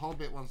 They have a whole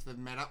bit once they've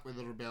met up with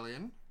the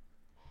rebellion.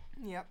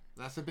 Yep.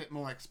 That's a bit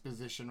more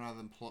exposition rather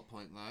than plot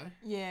point, though.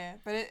 Yeah,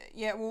 but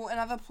well,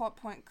 another plot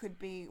point could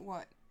be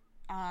what,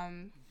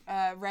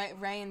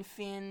 Rey and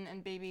Finn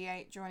and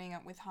BB-8 joining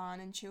up with Han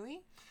and Chewie,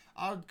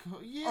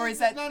 Yeah, or is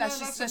that no, that's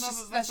that's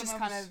just another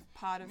kind of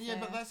part of Yeah,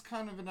 their... but that's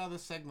kind of another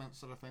segment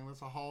sort of thing.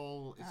 That's a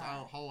whole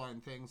whole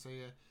own thing. So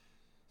yeah,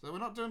 so we're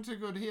not doing too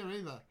good here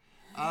either.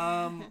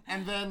 And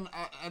then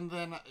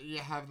you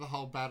have the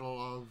whole battle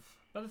of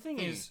But the thing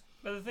is,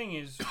 with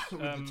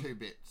the 2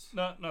 bits.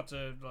 not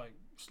to like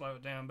slow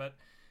it down, but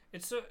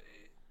it's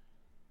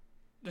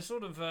the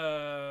sort of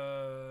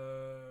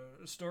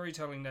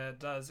storytelling that it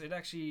does. It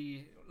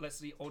actually lets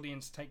the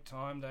audience take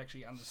time to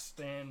actually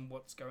understand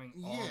what's going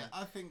on. Yeah,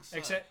 I think so.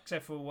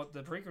 Except for what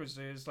the prequels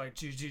do is like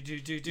do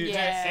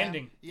Yeah.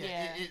 ending.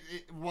 Yeah.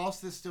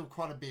 Whilst there's still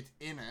quite a bit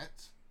in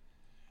it,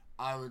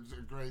 I would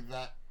agree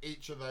that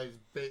each of those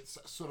bits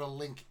sort of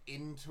link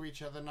into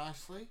each other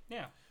nicely.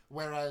 Yeah.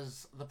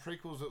 Whereas the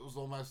prequels, it was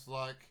almost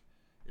like,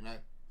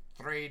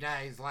 3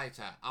 days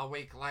later, a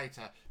week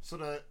later,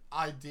 sort of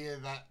idea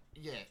that,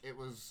 it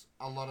was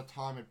a lot of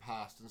time had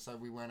passed and so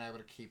we weren't able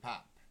to keep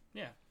up.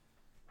 Yeah.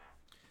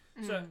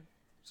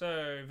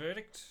 So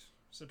verdict,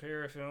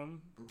 superior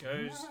film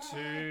goes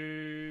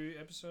to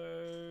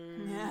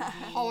episode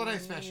Holiday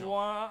special.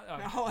 1.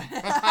 Oh.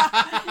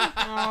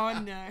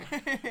 Oh no.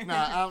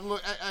 No,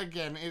 look,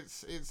 again,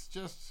 it's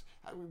just...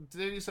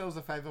 do yourselves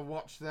a favour,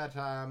 watch that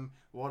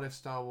What If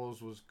Star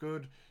Wars Was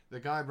Good. The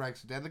guy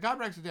breaks it down. The guy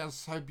breaks it down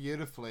so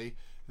beautifully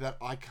that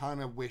I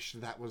kind of wish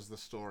that was the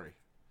story.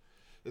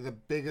 The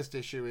biggest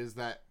issue is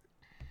that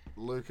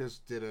Lucas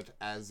did it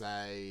as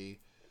a...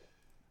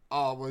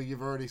 Oh, well,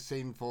 you've already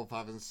seen 4,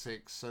 5, and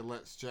 6, so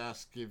let's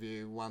just give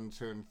you 1,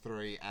 2, and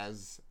 3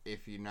 as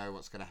if you know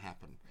what's going to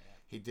happen.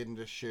 he didn't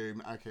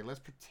assume, okay, let's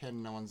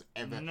pretend no one's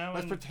ever... No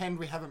let's one- pretend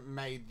we haven't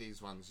made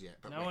these ones yet,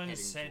 but No we're one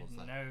heading said towards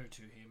that. no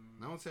to him.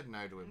 No one said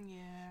no to him.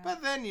 Yeah.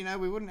 But then, you know,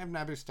 we wouldn't have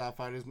Naboo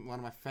Starfighters, one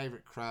of my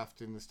favourite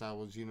craft in the Star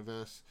Wars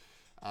universe.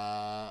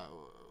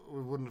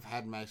 We wouldn't have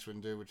had Mace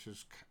Windu, which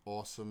was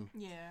awesome.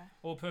 yeah.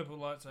 Or purple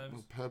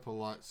lightsabers. Purple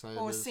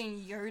lightsabers. Or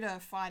seeing Yoda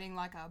fighting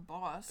like a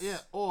boss. Yeah,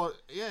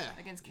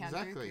 Against Count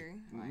exactly.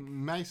 Dooku, like-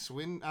 Mace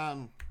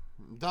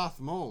Darth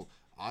Maul.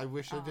 I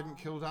wish I didn't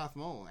kill Darth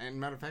Maul. And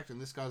matter of fact, in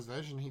this guy's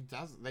version, he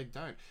does. They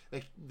don't.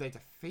 They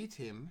defeat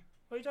him.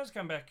 Well, he does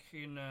come back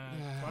in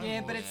Clone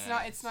Yeah, Wars. but it's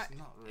not. It's not.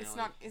 really. It's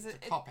not. Is it?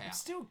 It's a cop It's out.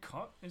 still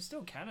it's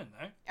still canon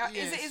though. Is it?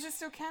 Yes. Is it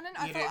still canon?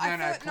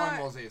 No, Clone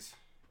Wars is.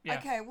 Yeah.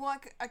 Okay, well,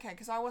 okay,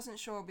 because I wasn't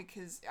sure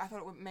because I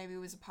thought maybe it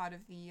was a part of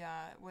the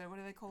what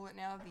do they call it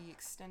now? The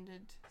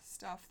extended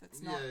stuff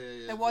that's not.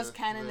 Yeah. There was the,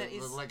 canon the, that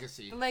is the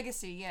legacy. the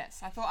legacy.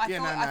 Yes, I thought.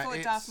 Yeah, I thought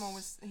it's- Darth Maul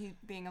was he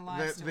being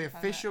alive. still The as part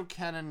of that. official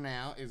canon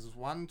now is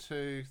 1,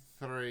 2,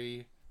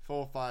 3,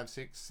 4, 5,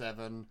 6,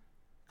 7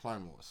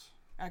 Clone Wars.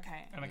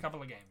 Okay. And a couple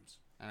of games.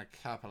 And a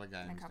couple of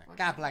games. And a couple now. of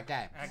Couple of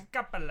games. A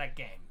couple of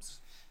games.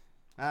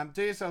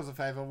 Do yourselves a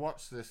favour,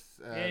 watch this.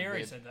 Yeah, you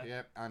already vid. said that.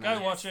 Yep, I know.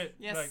 Go watch it.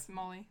 Yes, Like,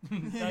 Molly.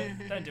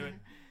 don't do it.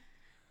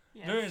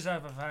 Yes. Do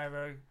yourself a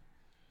favour.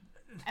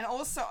 And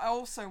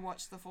also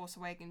watch The Force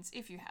Awakens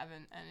if you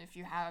haven't, and if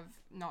you have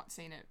not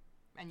seen it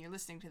and you're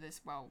listening to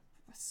this, well,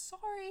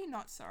 sorry,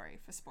 not sorry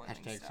for spoiling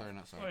Hashtag stuff. sorry,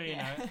 not sorry. Well,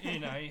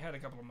 Yeah. you had a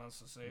couple of months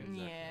to see it.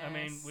 Yeah, I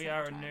mean, we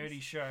are a sometimes.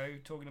 nerdy show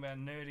talking about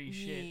nerdy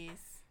shit, Yes.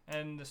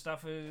 and the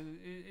stuff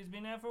has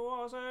been out for a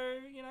while, so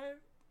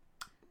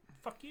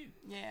fuck you.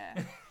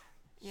 Yeah.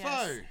 Yes.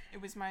 So-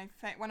 It was my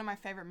one of my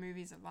favorite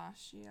movies of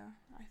last year,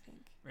 I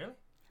think. Really?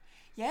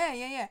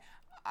 Yeah.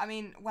 I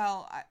mean,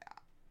 well,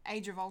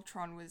 Age of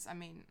Ultron was,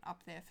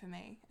 up there for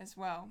me as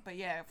well. But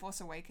yeah, Force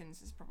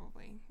Awakens is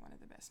probably one of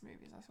the best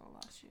movies I saw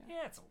last year.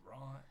 Yeah, it's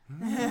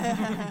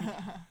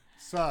alright.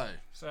 So,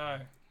 So,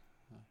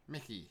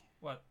 Mickey,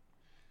 what?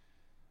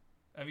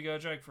 Have you got a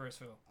joke for us,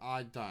 Phil?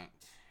 I don't.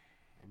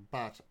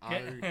 But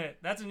I...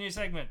 That's a new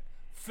segment.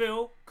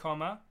 Phil,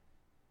 comma,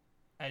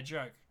 a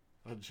joke.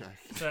 A joke.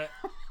 So,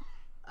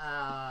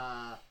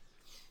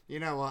 You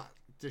know what?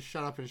 Just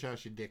shut up and show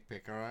us your dick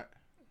pic, alright?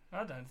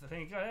 I don't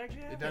think I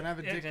actually have You don't it. have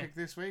a dick Okay. pic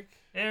this week?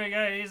 Here we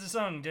go. Here's the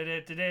song.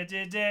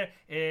 Da-da-da-da-da-da.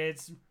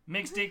 It's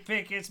mixed dick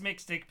pic. It's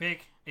mixed dick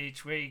pic.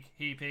 Each week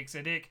he picks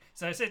a dick.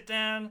 So sit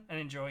down and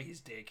enjoy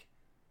his dick.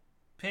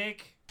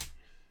 Pick.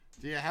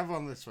 Do you have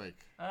one this week?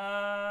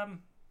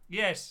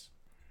 Yes.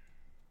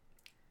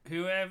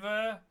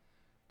 Whoever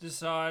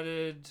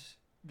decided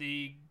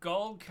the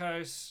Gold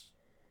Coast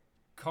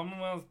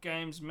Commonwealth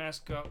Games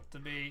mascot to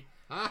be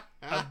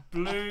a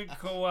blue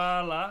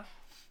koala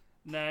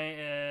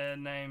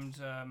named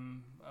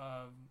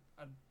I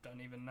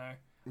don't even know.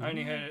 I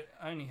only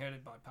heard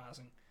it by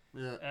passing.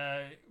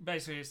 Yeah.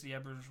 Basically, it's the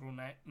Aboriginal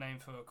name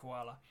for a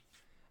koala,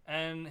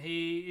 and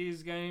he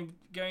is going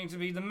to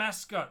be the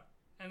mascot,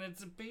 and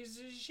it's a piece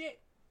of shit.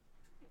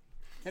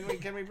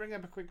 Can we bring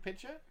up a quick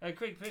picture? A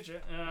quick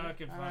picture. I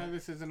can I find. know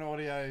this is an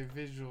audio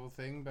visual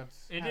thing, but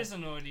It is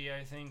an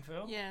audio thing,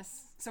 Phil.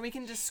 Yes. So we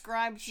can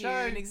describe to you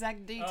Show- in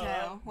exact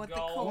detail what the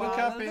gold. koala look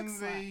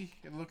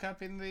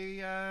up in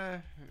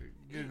the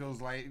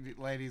Google's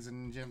ladies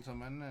and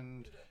gentlemen,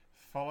 and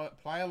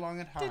play along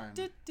at home.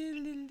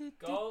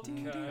 Gold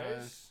looks like.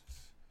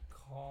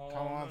 Coast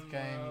Commonwealth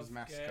Games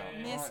mascot.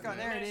 Games. Mascot,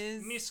 there it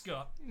is.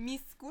 Mascot.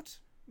 Miscut.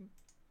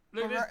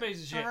 Look at this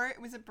piece of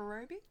shit. Was it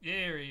Barobi? Yeah,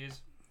 here he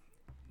is.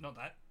 Not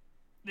that.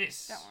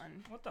 This. That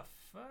one. What the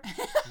fuck?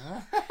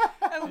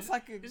 That looks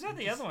like a. Is that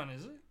the other one,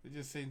 is it? It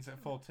just seems at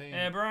 14.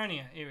 Yeah,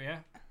 Baronia. Here we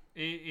are.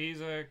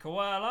 He's a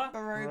koala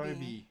Barobi?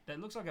 Roby. that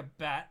looks like a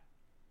bat.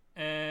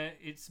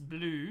 It's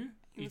blue.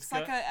 He It's looks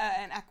like got-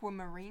 an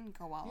aquamarine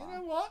koala. You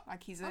know what?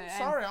 Like he's I'm a.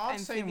 sorry, I've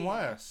seen amphibian.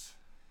 worse.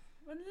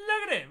 Well,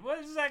 look at it. What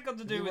has that got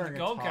to If do he's with the wearing a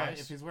Gold tie-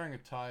 Coast? If he's wearing a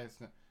tie, it's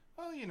not.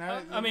 Well, you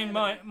know. I mean,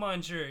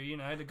 mind you,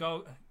 the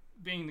Gold,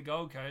 being the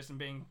Gold Coast and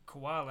being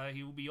koala,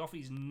 he will be off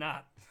his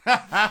nut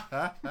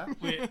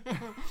with,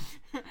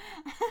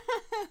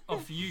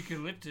 off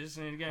eucalyptus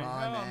and going, Oh,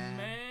 oh man.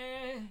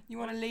 man. You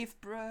want a leaf,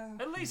 bro?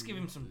 At least give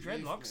him some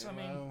dreadlocks. I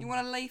mean, You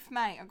want a leaf,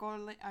 mate? I got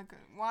a leaf.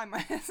 Why am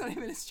I? That's not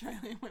even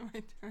Australian. What am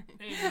I doing?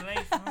 he's a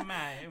leaf for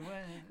mate.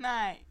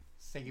 Mate,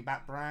 Sticky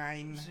back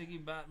brain.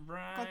 Siggy butt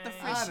brain. got the I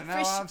fresh, don't know,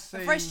 fresh, I've the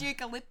seen- fresh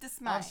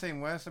eucalyptus, mate. I've seen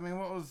worse. I mean,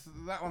 what was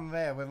that one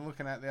there? We're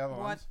looking at the other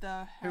What ones.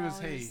 the Who hell was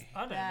he? is I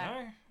don't that?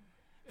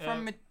 know.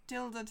 From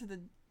Matilda to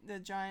the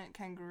giant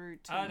kangaroo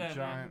to I don't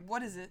Giant.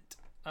 what is it?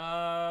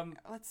 know.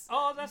 Let's.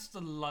 Oh, that's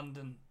the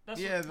London. That's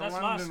Yeah, the that's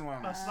London last,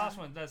 one. That's the last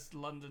one. That's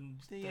London.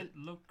 The, that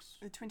looks.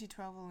 the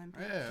 2012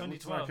 Olympics. Yeah, it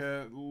looks like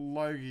a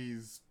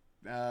Logie's.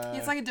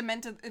 It's like a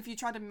demented. If you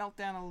tried to melt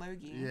down a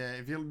Logie. Yeah,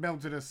 if you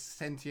melted a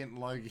sentient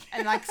Logie.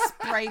 And like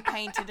spray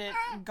painted it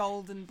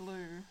gold and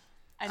blue,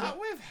 and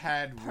We've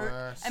had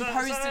worse. and So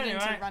posed it anyway.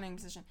 into running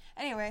position.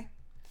 Anyway,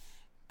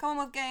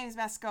 Commonwealth Games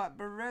mascot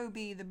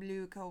Barobi the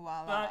blue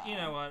koala. But you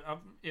know what?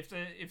 If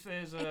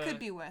there's a It could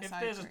be worse, If I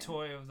there's a agree.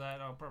 toy of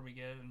that, I'll probably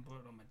get it and put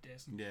it on my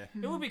desk. Yeah.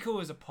 It would be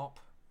cool as a pop.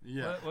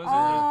 Yeah. What is it? A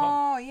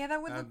pop? Oh, yeah,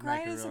 that would That'd look great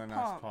make a as really a nice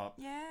pop. pop.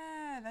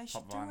 Yeah, they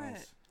should Pop do vinyls.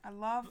 it. I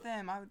love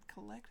them. I would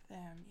collect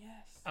them.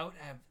 Yes. I would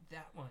have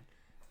that one.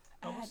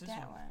 I Oh, what's had this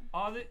that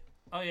one? one.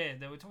 Oh yeah,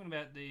 they were talking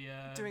about the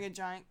Doing a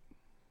giant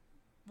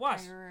what?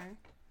 kangaroo.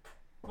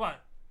 What?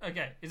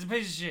 Okay, it's a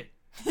piece of shit.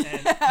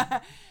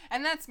 And,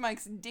 And that's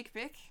Mike's dick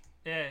pic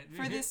yeah.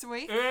 for this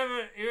week.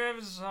 Whoever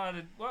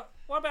decided what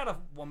about a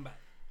wombat?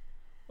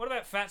 What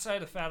about Fatso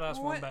the fat ass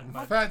What- wombat?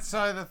 mate?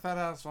 Fatso the fat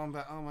ass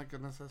wombat. Oh my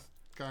goodness, that's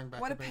going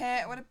back What a a bit.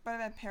 pair! What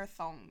about a pair of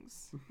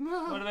thongs?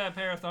 What about a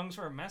pair of thongs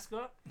for a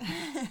mascot?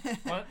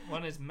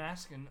 One is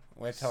mask and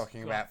We're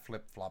talking Scott. about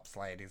flip flops,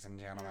 ladies and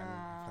gentlemen,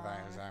 for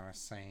those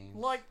overseas.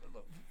 like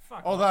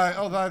fuck.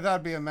 Although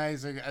that'd be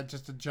amazing,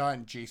 just a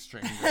giant G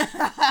string.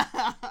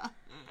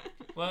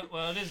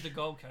 Well, it is the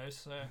Gold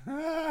Coast, so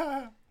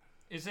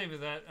it's either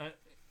that.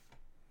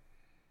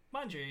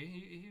 Mind you,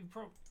 he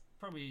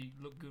probably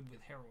look good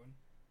with heroin.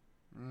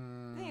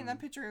 Yeah, that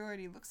picture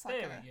already looks like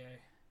There a. we go.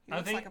 He I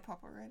looks think- like a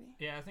pop already.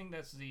 Yeah, I think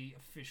that's the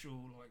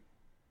official like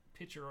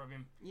picture of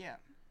him. Yeah.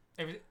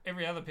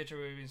 Every other picture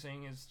we've been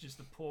seeing is just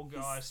a poor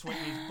guy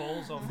sweating his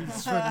balls off in a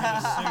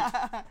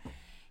suit.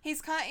 He's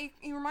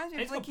he reminds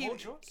me of He's got Blinky. board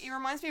shorts. He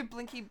reminds me of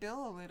Blinky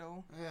Bill a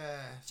little. Yeah,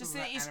 Just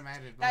sort of he's-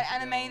 animated. That Blinky Bill.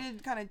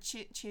 animated kind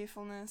of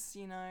cheerfulness,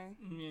 you know.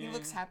 He Yeah.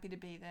 looks happy to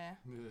be there.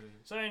 Yeah.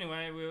 So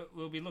anyway,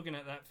 we'll be looking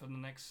at that for the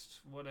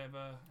next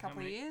whatever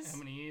Couple of years? How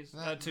many years?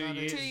 That- 2 that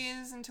years. is- 2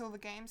 years until the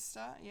games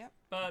start. Yep.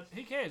 But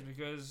who cares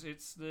because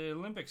it's the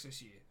Olympics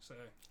this year. So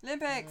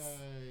Olympics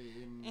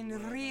Yay, in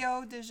whatever.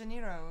 Rio de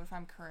Janeiro, if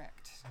I'm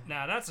correct.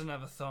 now that's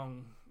another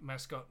thong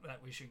mascot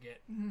that we should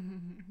get.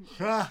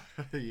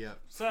 Yep.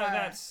 So Alright.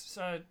 that's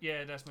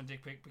my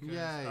dick pic because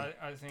Yay.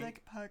 I think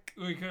Dick puck.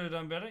 we could have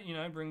done better. You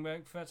know, bring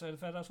back Fatso the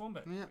Fat Ass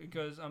Wombat Yep.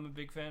 because I'm a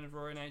big fan of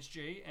Roy and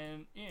HG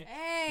and yeah.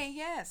 Hey,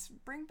 yes,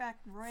 bring back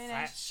Roy and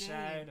HG.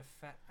 Fatso the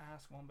Fat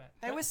Ass Wombat.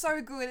 They were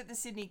so good at the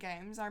Sydney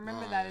Games. I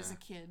remember Oh, that yeah. as a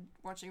kid,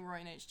 watching Roy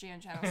and HG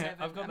on Channel 7.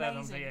 I've got that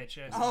on Amazing.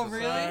 VHS. Oh, I'm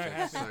really? So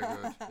It's happy.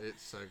 so good.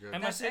 It's so good.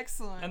 And That's that's it.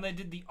 excellent. And they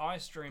did the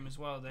ice stream as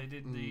well. They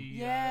did the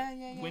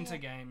Yeah, Winter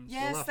yeah. Games.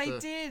 Yes, have they to-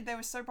 did. They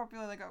were so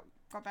popular they got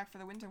back for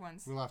the winter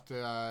ones. We'll have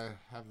to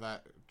have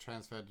that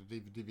transferred to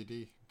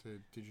DVD to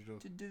digital.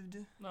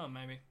 No,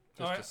 maybe.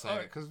 Just to save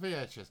it, because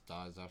VHS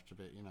dies after a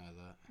bit, you know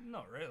that.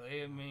 Not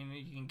really. I mean,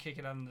 you can kick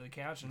it under the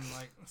couch and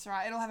like. It's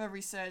alright. It'll have a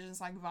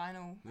resurgence like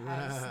vinyl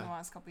has in the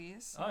last couple of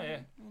years. Oh, yeah.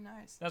 Who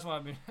knows? That's why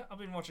I've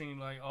been watching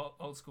like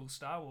old school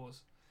Star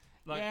Wars.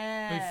 Like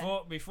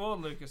Yeah. before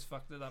Lucas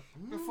fucked it up.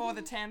 Before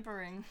the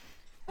tampering.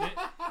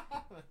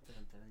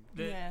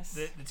 Yes.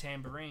 The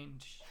tambourine.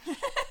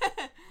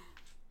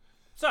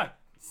 So,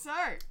 So,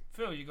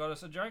 Phil, you got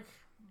us a joke?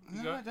 You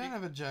No, got- I don't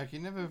have a joke. You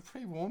never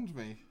pre-warned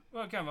me.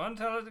 Well, come on,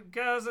 tell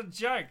us a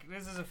joke.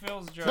 This is a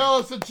Phil's joke. Tell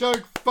us a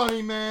joke,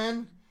 funny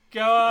man.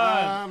 Go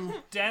on.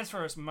 Dance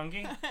for us,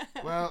 monkey.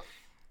 Well,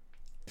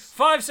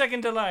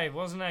 5-second delay.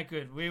 Wasn't that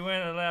good? We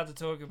weren't allowed to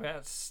talk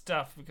about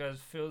stuff because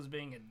Phil's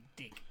being a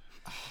dick.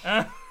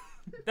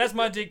 That's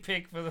my dick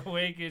pic for the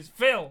week is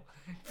Phil.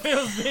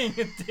 Phil's being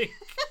a dick.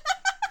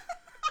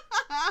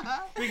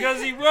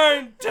 Because he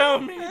won't tell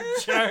me a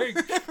joke.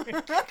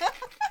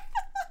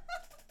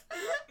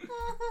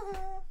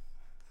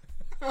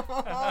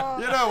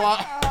 you know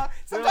what?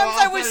 sometimes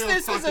I wish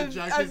this was a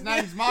joke. His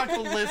name's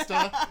Michael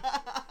Lister.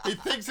 He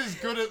thinks he's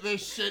good at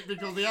this shit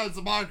because he owns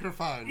a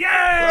microphone. Yay!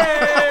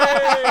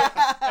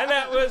 And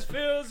that was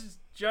Phil's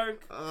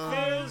joke.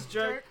 Phil's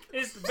joke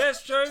is the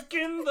best joke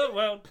in the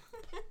world.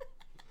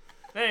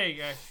 There you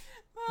go.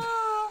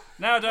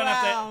 Now I don't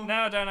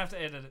have to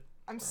edit it.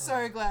 I'm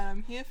so glad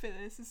I'm here for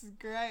this. This is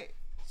great.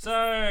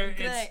 So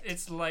Great.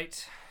 it's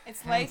late.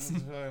 It's late. It's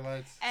very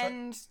late.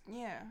 And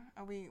yeah,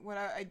 are we?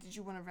 Did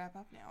you want to wrap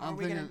up now? Or I'm are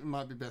we thinking gonna? it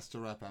might be best to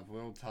wrap up.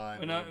 We're all tired.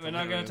 We're not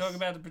going to talk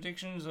about the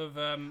predictions of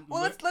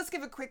Well, let's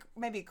give a quick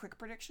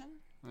prediction.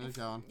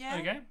 Go on. Yeah.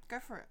 Okay. Go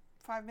for it.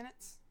 5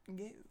 minutes. Go.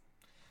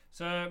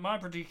 So my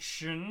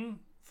prediction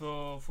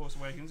for Force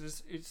Awakens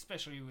is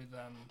especially with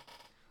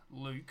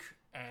Luke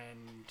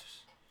and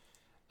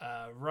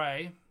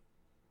Rey.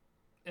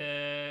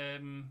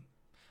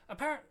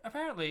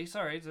 Apparently,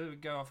 sorry to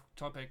go off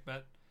topic,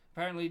 but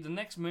apparently the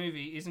next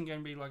movie isn't going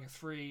to be like a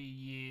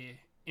 3-year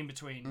in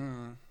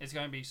between. It's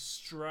going to be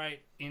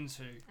straight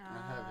into.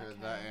 I have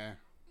heard that, yeah.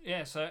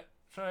 Yeah, so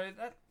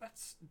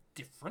that's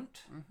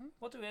different.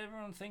 What do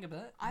everyone think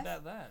about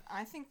that?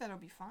 I think that'll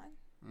be fine.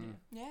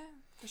 Yeah,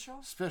 for sure.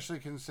 Especially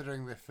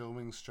considering they're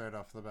filming straight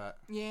off the bat.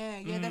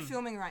 Yeah, they're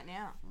filming right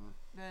now,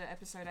 the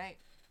episode 8,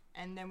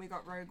 and then we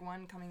got Rogue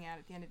One coming out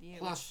at the end of the year.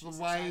 Plus, which the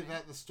is way exciting.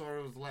 that the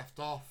story was left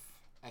off,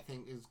 I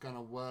think is going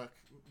to work.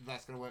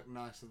 That's going to work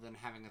nicer than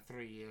having a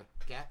 3-year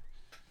gap.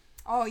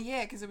 Oh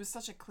yeah, because it was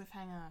such a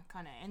cliffhanger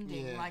kind of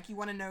ending. Yeah. Like you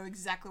want to know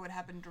exactly what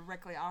happened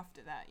directly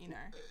after that. You know.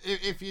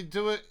 If you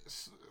do it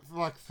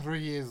like 3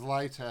 years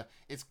later,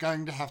 it's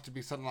going to have to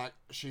be something like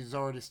she's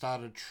already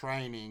started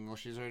training, or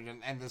she's already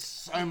done, and there's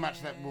so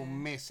much that we'll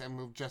miss, and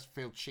we'll just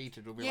feel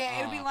cheated. We'll be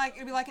Yeah, like,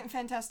 it'd be like in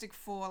Fantastic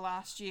Four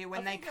last year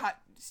when I they think cut,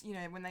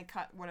 when they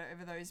cut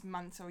whatever those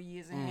months or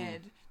years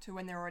ahead to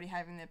when they're already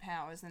having their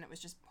powers, and it was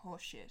just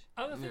horseshit.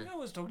 I think I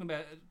was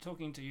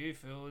talking to you,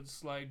 Phil.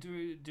 It's like,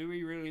 do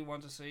we really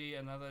want to see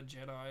another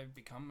Jedi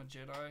become a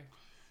Jedi?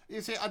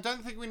 You see, I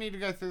don't think we need to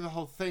go through the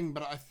whole thing,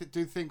 but I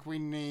do think we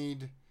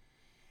need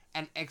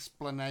an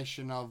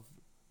explanation of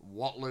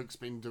what Luke's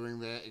been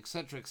doing there,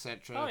 etc.,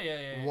 etc. Oh,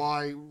 yeah.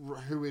 Why,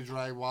 who is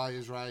Rey? Why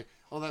is Rey?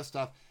 All that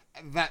stuff.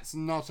 That's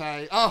not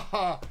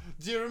a.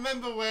 Do you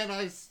remember when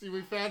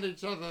we found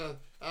each other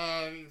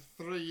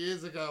 3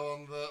 years ago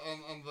on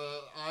the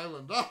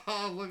island?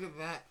 Oh, look at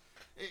that.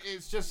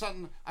 It's just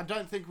something. I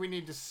don't think we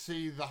need to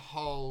see the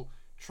whole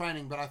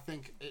training, but I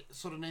think it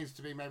sort of needs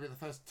to be maybe the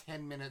first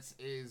 10 minutes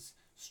is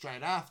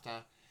straight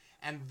after,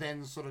 and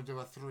then sort of do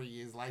a 3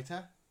 years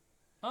later.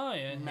 Oh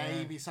yeah,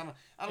 Maybe something.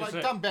 I'd Is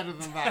it- done better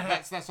than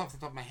that. That's off the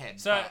top of my head.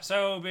 So but- so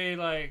it'll be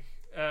like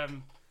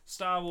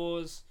Star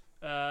Wars,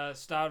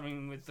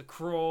 starting with the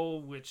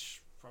crawl,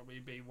 which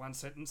probably be one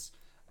sentence.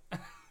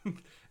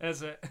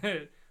 As a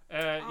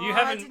you I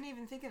haven't didn't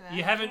even think of that.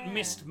 you haven't Yeah.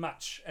 missed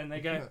much, and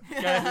they go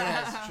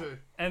yeah, it's true.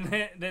 and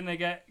then they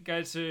go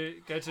to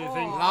the thing.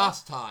 Oh.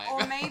 Last time.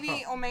 Or maybe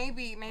Last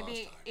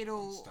time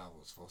it'll. Star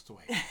Wars Force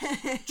Awakens.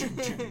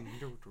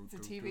 It's a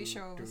TV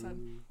show all of a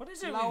sudden. What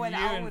is it Low with and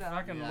you and older.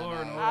 fucking Yeah, Laura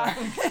and no. all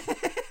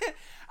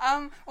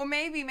that? Or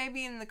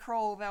maybe in the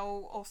crawl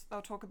they'll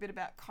talk a bit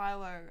about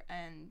Kylo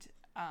and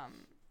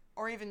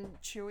or even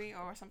Chewie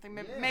or something.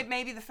 Yeah.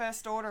 Maybe the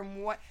First Order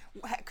and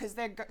because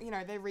they're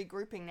they're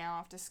regrouping now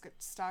after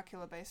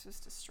Starkiller Base was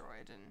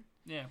destroyed and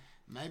Yeah.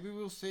 Maybe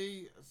we'll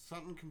see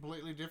something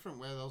completely different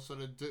where they'll sort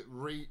of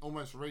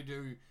almost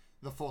redo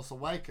The Force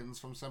Awakens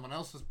from someone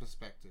else's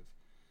perspective.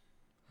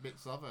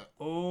 Bits of it.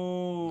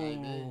 Oh.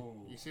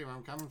 Maybe. You see where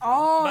I'm coming from?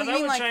 oh, But you that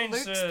mean would like change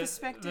Luke's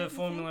perspective? the you think?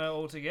 formula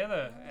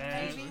altogether,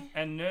 Maybe.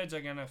 and nerds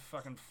are gonna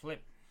fucking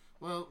flip.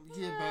 Well,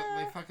 yeah, but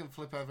they fucking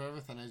flip over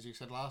everything, as you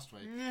said last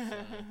week. So.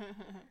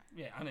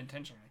 Yeah,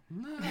 unintentionally.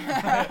 No.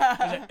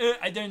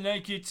 I don't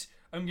like it.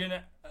 I'm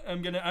gonna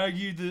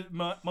argue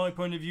my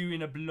point of view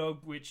in a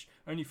blog, which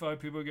only 5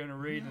 people are gonna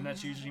read, and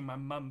that's usually my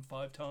mum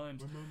 5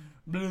 times.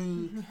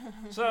 Blah.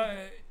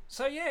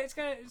 So yeah, it's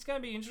gonna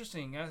be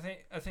interesting.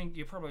 I think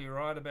you're probably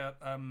right about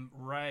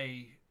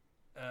Rey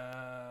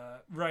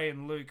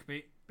and Luke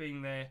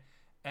being there,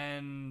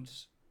 and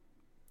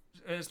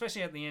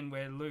especially at the end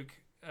where Luke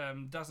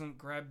doesn't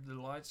grab the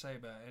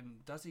lightsaber,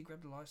 and does he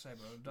grab the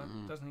lightsaber? Or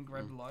doesn't he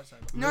grab the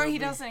lightsaber? No, he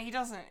doesn't. He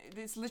doesn't.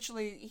 It's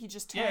literally he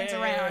just turns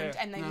Yeah, around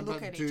and they No, look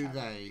but at each do other.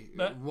 they?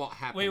 But What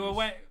happens? We were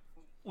waiting.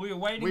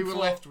 We were for,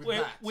 left with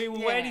that. We were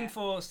Yeah. waiting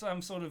for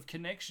some sort of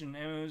connection,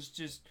 and it was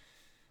just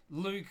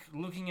Luke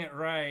looking at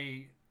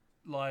Rey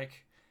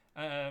like,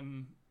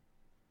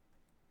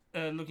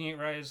 looking at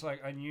Rey as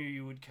like, I knew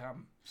you would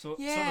come. Sort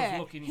of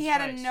look in his he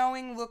had face. a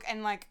knowing look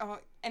and like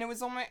and it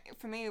was almost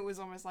for me. It was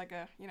almost like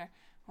a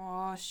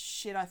oh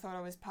shit! I thought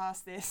I was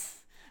past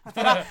this. I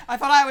thought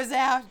I was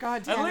out.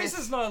 God damn At it. least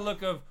it's not a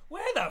look of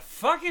where the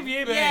fuck have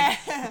you been? Yeah,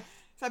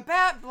 it's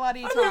about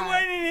bloody I've been time.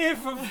 waiting here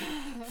for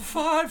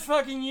 5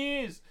 fucking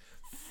years.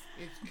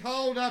 It's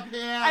cold up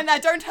here. And I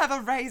don't have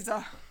a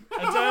razor.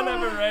 I don't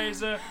have a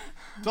razor.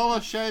 Dollar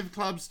Shave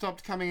Club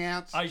stopped coming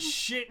out. I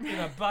shit in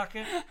a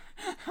bucket.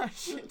 I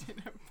shit in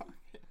a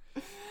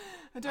bucket.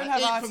 I don't I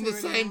have eat from the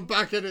R2 same anymore.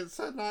 bucket. It's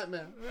a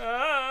nightmare.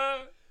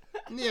 Ah.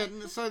 Yeah,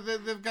 so they're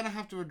going to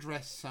have to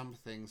address some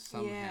things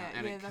somehow, Yeah,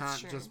 and yeah, it that's can't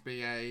true. just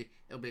be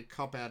it'll be a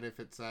cop out if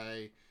it's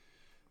 10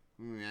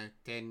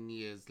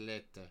 years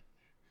later.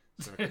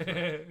 Sort of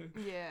crap.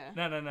 Yeah.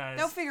 No.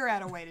 They'll figure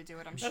out a way to do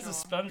it, I'm That's sure.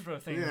 a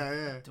SpongeBob thing.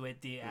 yeah.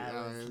 20 hours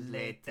hours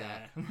later.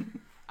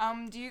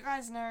 later. Do you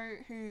guys know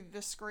who the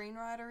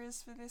screenwriter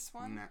is for this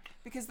one? No.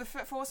 Because the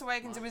Force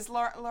Awakens, it was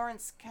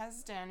Lawrence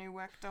Kasdan who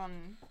worked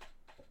on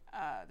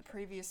the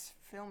previous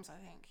films, I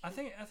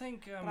think. I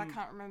think. But I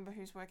can't remember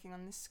who's working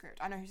on this script.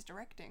 I know who's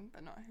directing,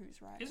 but not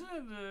who's writing. Isn't it I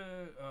don't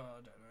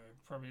know.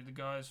 Probably the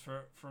guys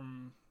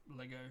from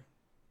Lego.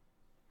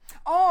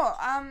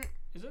 Oh,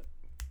 Is it?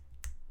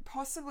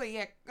 possibly,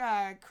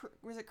 yeah.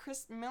 Was it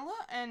Chris Miller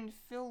and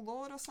Phil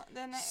Lord or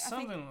something?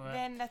 Something I think like that.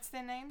 then that's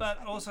their names. I But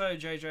think. also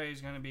JJ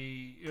is going to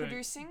be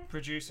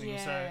producing.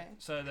 Yeah.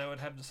 so they would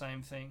have the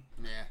same thing.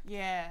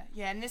 Yeah.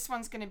 Yeah, and this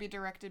one's going to be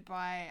directed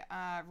by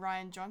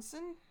Ryan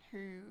Johnson,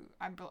 who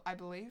I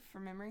believe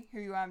from memory,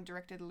 who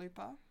directed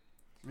Looper,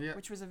 Yeah.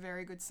 which was a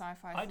very good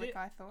sci-fi I flick, did-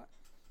 I thought.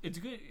 It's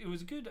good. It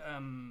was a good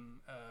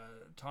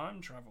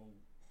time travel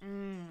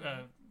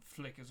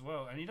flick as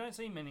well, and you don't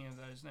see many of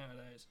those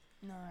nowadays.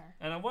 No.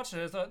 And I watched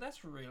it. I thought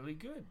that's really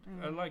good.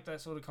 I Mm. like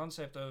that sort of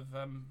concept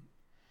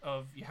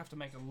of you have to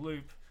make a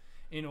loop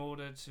in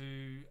order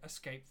to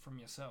escape from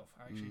yourself.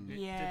 I actually did like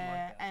Yeah,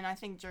 that. and I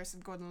think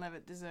Joseph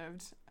Gordon-Levitt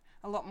deserved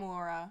a lot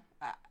more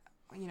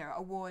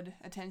award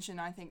attention,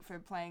 I think, for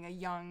playing a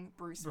young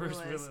Bruce Bruce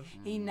Willis. Willis.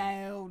 He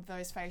nailed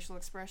those facial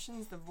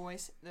expressions, the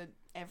voice, the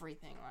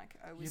everything. Like,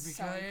 I was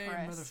so Yippee-ki-yay,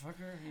 impressed.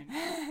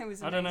 motherfucker. It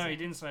was I don't know. He amazing.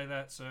 didn't say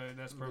that, so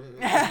that's probably.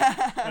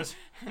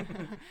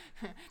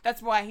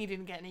 That's why he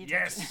didn't get any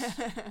attention.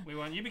 Yes. We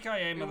want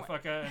yippee-ki-yay, We want-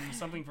 motherfucker, and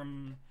something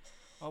from.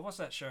 Oh, what's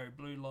that show?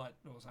 Blue Light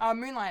or something. Oh,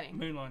 Moonlighting.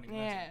 Moonlighting. that's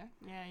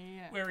Yeah, it.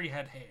 yeah. Where he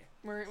had hair.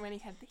 When he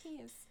had the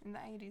hairs in the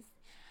 80s.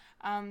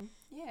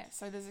 Yeah,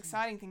 so there's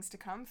exciting things to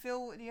come.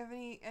 Phil, do you have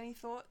any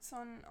thoughts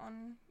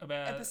on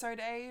About episode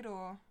 8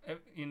 or?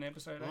 in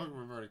episode 8. Well,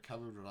 we've already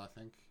covered it, I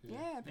think.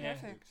 Yeah,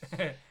 perfect.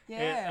 Yeah.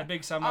 Yeah. A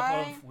big sum up I-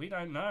 of we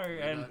don't know,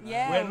 and don't know.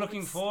 Yeah, we're looking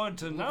it's- forward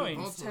to knowing.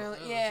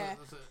 Yeah.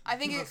 I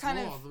think it kind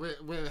of-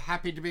 We're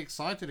happy to be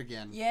excited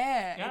again.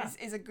 Yeah, Yeah.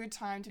 Is a good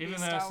time to be Even a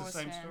though Star it's the Wars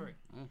same fan. story.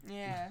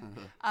 Yeah.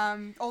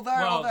 Mm.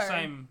 Although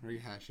Same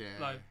Rehash, yeah.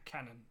 like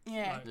canon.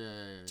 Yeah. Like,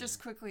 yeah.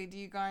 just quickly, what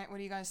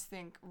do you guys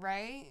think?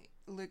 Rey,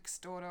 Luke's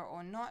daughter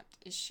or not?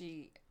 Is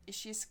she a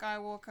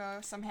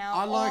Skywalker somehow?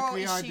 I like or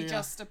the is idea. she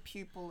just a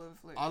pupil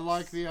of Luke? I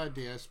like the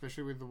idea,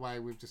 especially with the way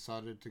we've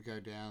decided to go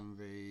down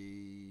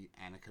the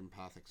Anakin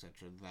path,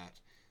 etc.,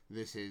 that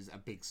this is a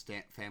big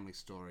family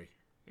story.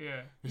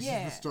 yeah. This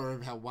Yeah. is the story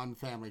of how one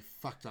family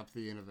fucked up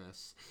the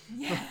universe.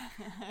 Yeah.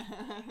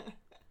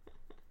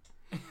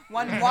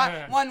 one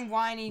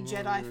whiny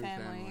Jedi Whiny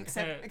family.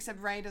 family.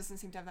 Except Rey doesn't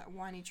seem to have that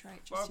whiny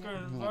trait just yet.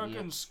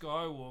 Fucking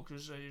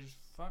Skywalkers, they just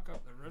fuck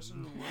up the rest of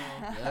the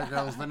world. There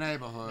goes the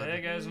neighborhood.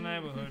 There goes the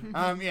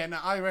neighborhood. Yeah, no,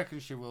 I reckon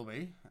she will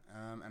be.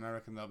 And I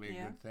reckon that'll be a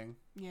Yeah. good thing.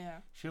 Yeah.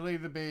 She'll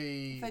either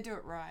be. If they do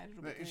it right,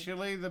 it'll be good.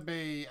 She'll either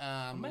be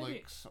Maybe-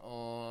 Luke's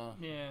or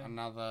Yeah.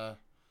 another.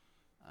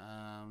 Luke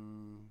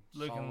and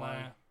Solo.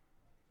 Leia.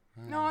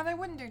 No, they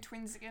wouldn't do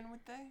twins again,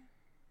 would they?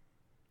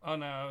 Oh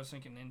no, I was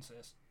thinking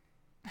incest.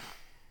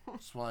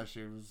 That's why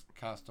she was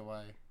cast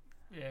away.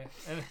 Yeah.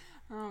 And,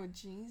 Oh,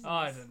 Jesus.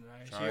 I don't know.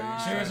 She, Sorry,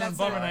 she was an that's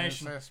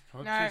abomination.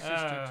 Put No. your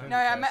sister to No, the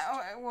I meant,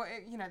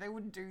 test. they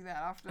wouldn't do that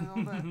after all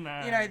the,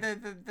 No.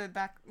 the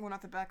back, well,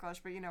 not the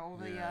backlash, but all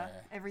the Yeah.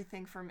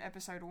 everything from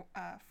episode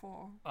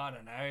 4. I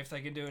don't know if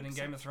they can do it in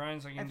Game of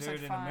Thrones. They can do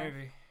Episode it in 5. a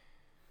movie.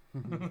 Oh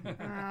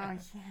yeah,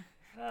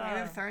 Game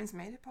Ah, of Thrones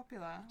made it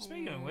popular.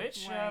 speaking of Ooh,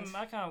 which, wait.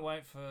 I can't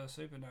wait for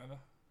Supernova.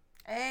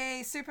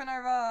 Hey,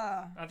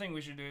 Supernova. I think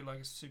we should do like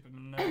a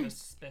Supernova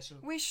special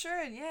We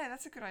should, yeah,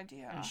 that's a good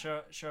idea. and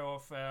show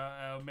off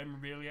our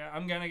memorabilia.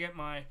 I'm gonna get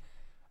my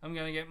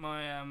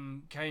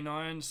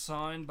K9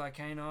 signed by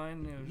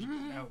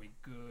K9. That'll be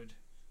good.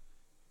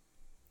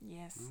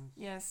 Yes,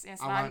 yes.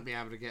 I won't be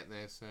able to get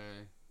there, so.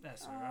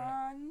 That's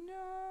alright. Oh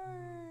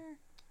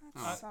no.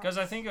 That sucks. Because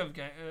I think of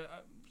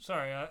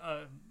sorry,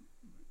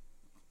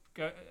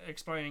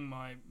 explaining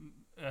my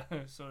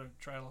sort of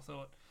trail of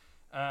thought.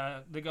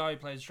 The guy who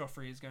plays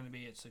Joffrey is going to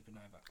be at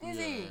Supernova. Is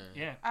he?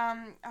 Yeah.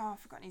 I've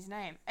forgotten his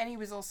name. And he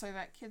was also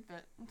that kid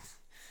that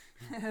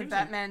was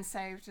Batman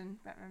saved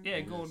and Batman. Yeah,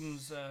 Yes.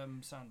 Gordon's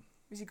son.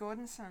 Was he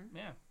Gordon's son?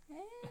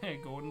 Yeah.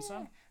 Gordon's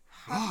son.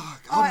 Oh,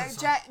 Oh,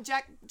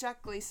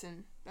 Jack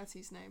Gleason. That's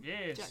his name.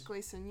 Yes. Jack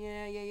Gleason.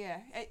 Yeah.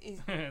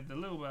 The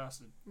little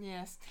bastard.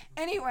 Yes.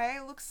 Anyway,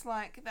 it looks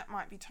like that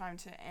might be time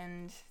to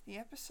end the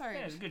episode.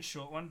 Yeah, it's a good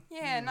short one.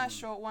 Yeah, nice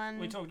short one.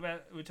 We talked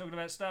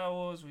about Star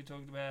Wars. We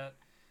talked about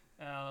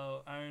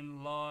our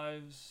own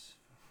lives.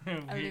 a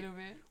little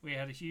bit. We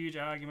had a huge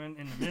argument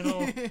in the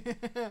middle.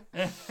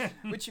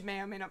 Which you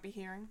may or may not be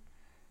hearing.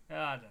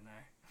 I don't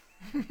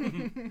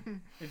know.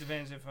 It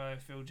depends if I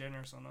feel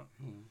generous or not.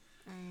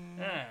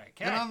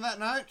 Okay. And on that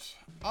note,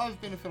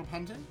 I've been a Philip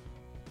Hunton.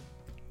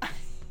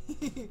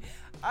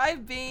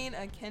 I've been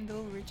a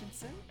Kendall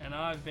Richardson. And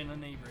I've been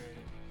inebriated.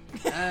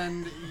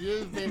 And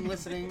you've been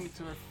listening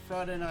to a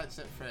Friday Nights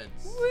at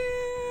Fred's. Woo!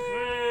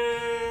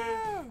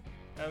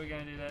 How are we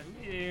going to do that?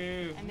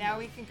 Ew. And now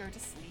we can go to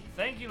sleep.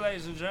 Thank you,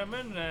 ladies and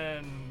gentlemen,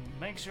 and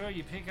make sure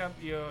you pick up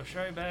your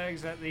show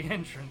bags at the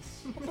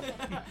entrance.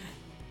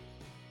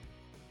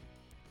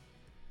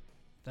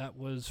 That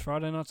was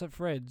Friday Nights at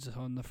Fred's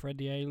on the Fred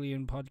the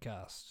Alien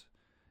podcast.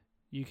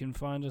 You can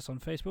find us on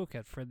Facebook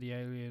at Fred the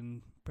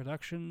Alien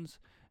Productions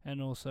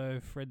and also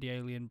Fred the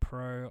Alien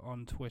Pro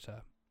on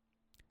Twitter.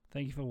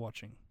 Thank you for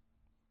watching.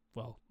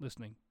 Well,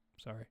 listening.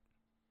 Sorry.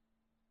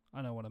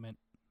 I know what I meant.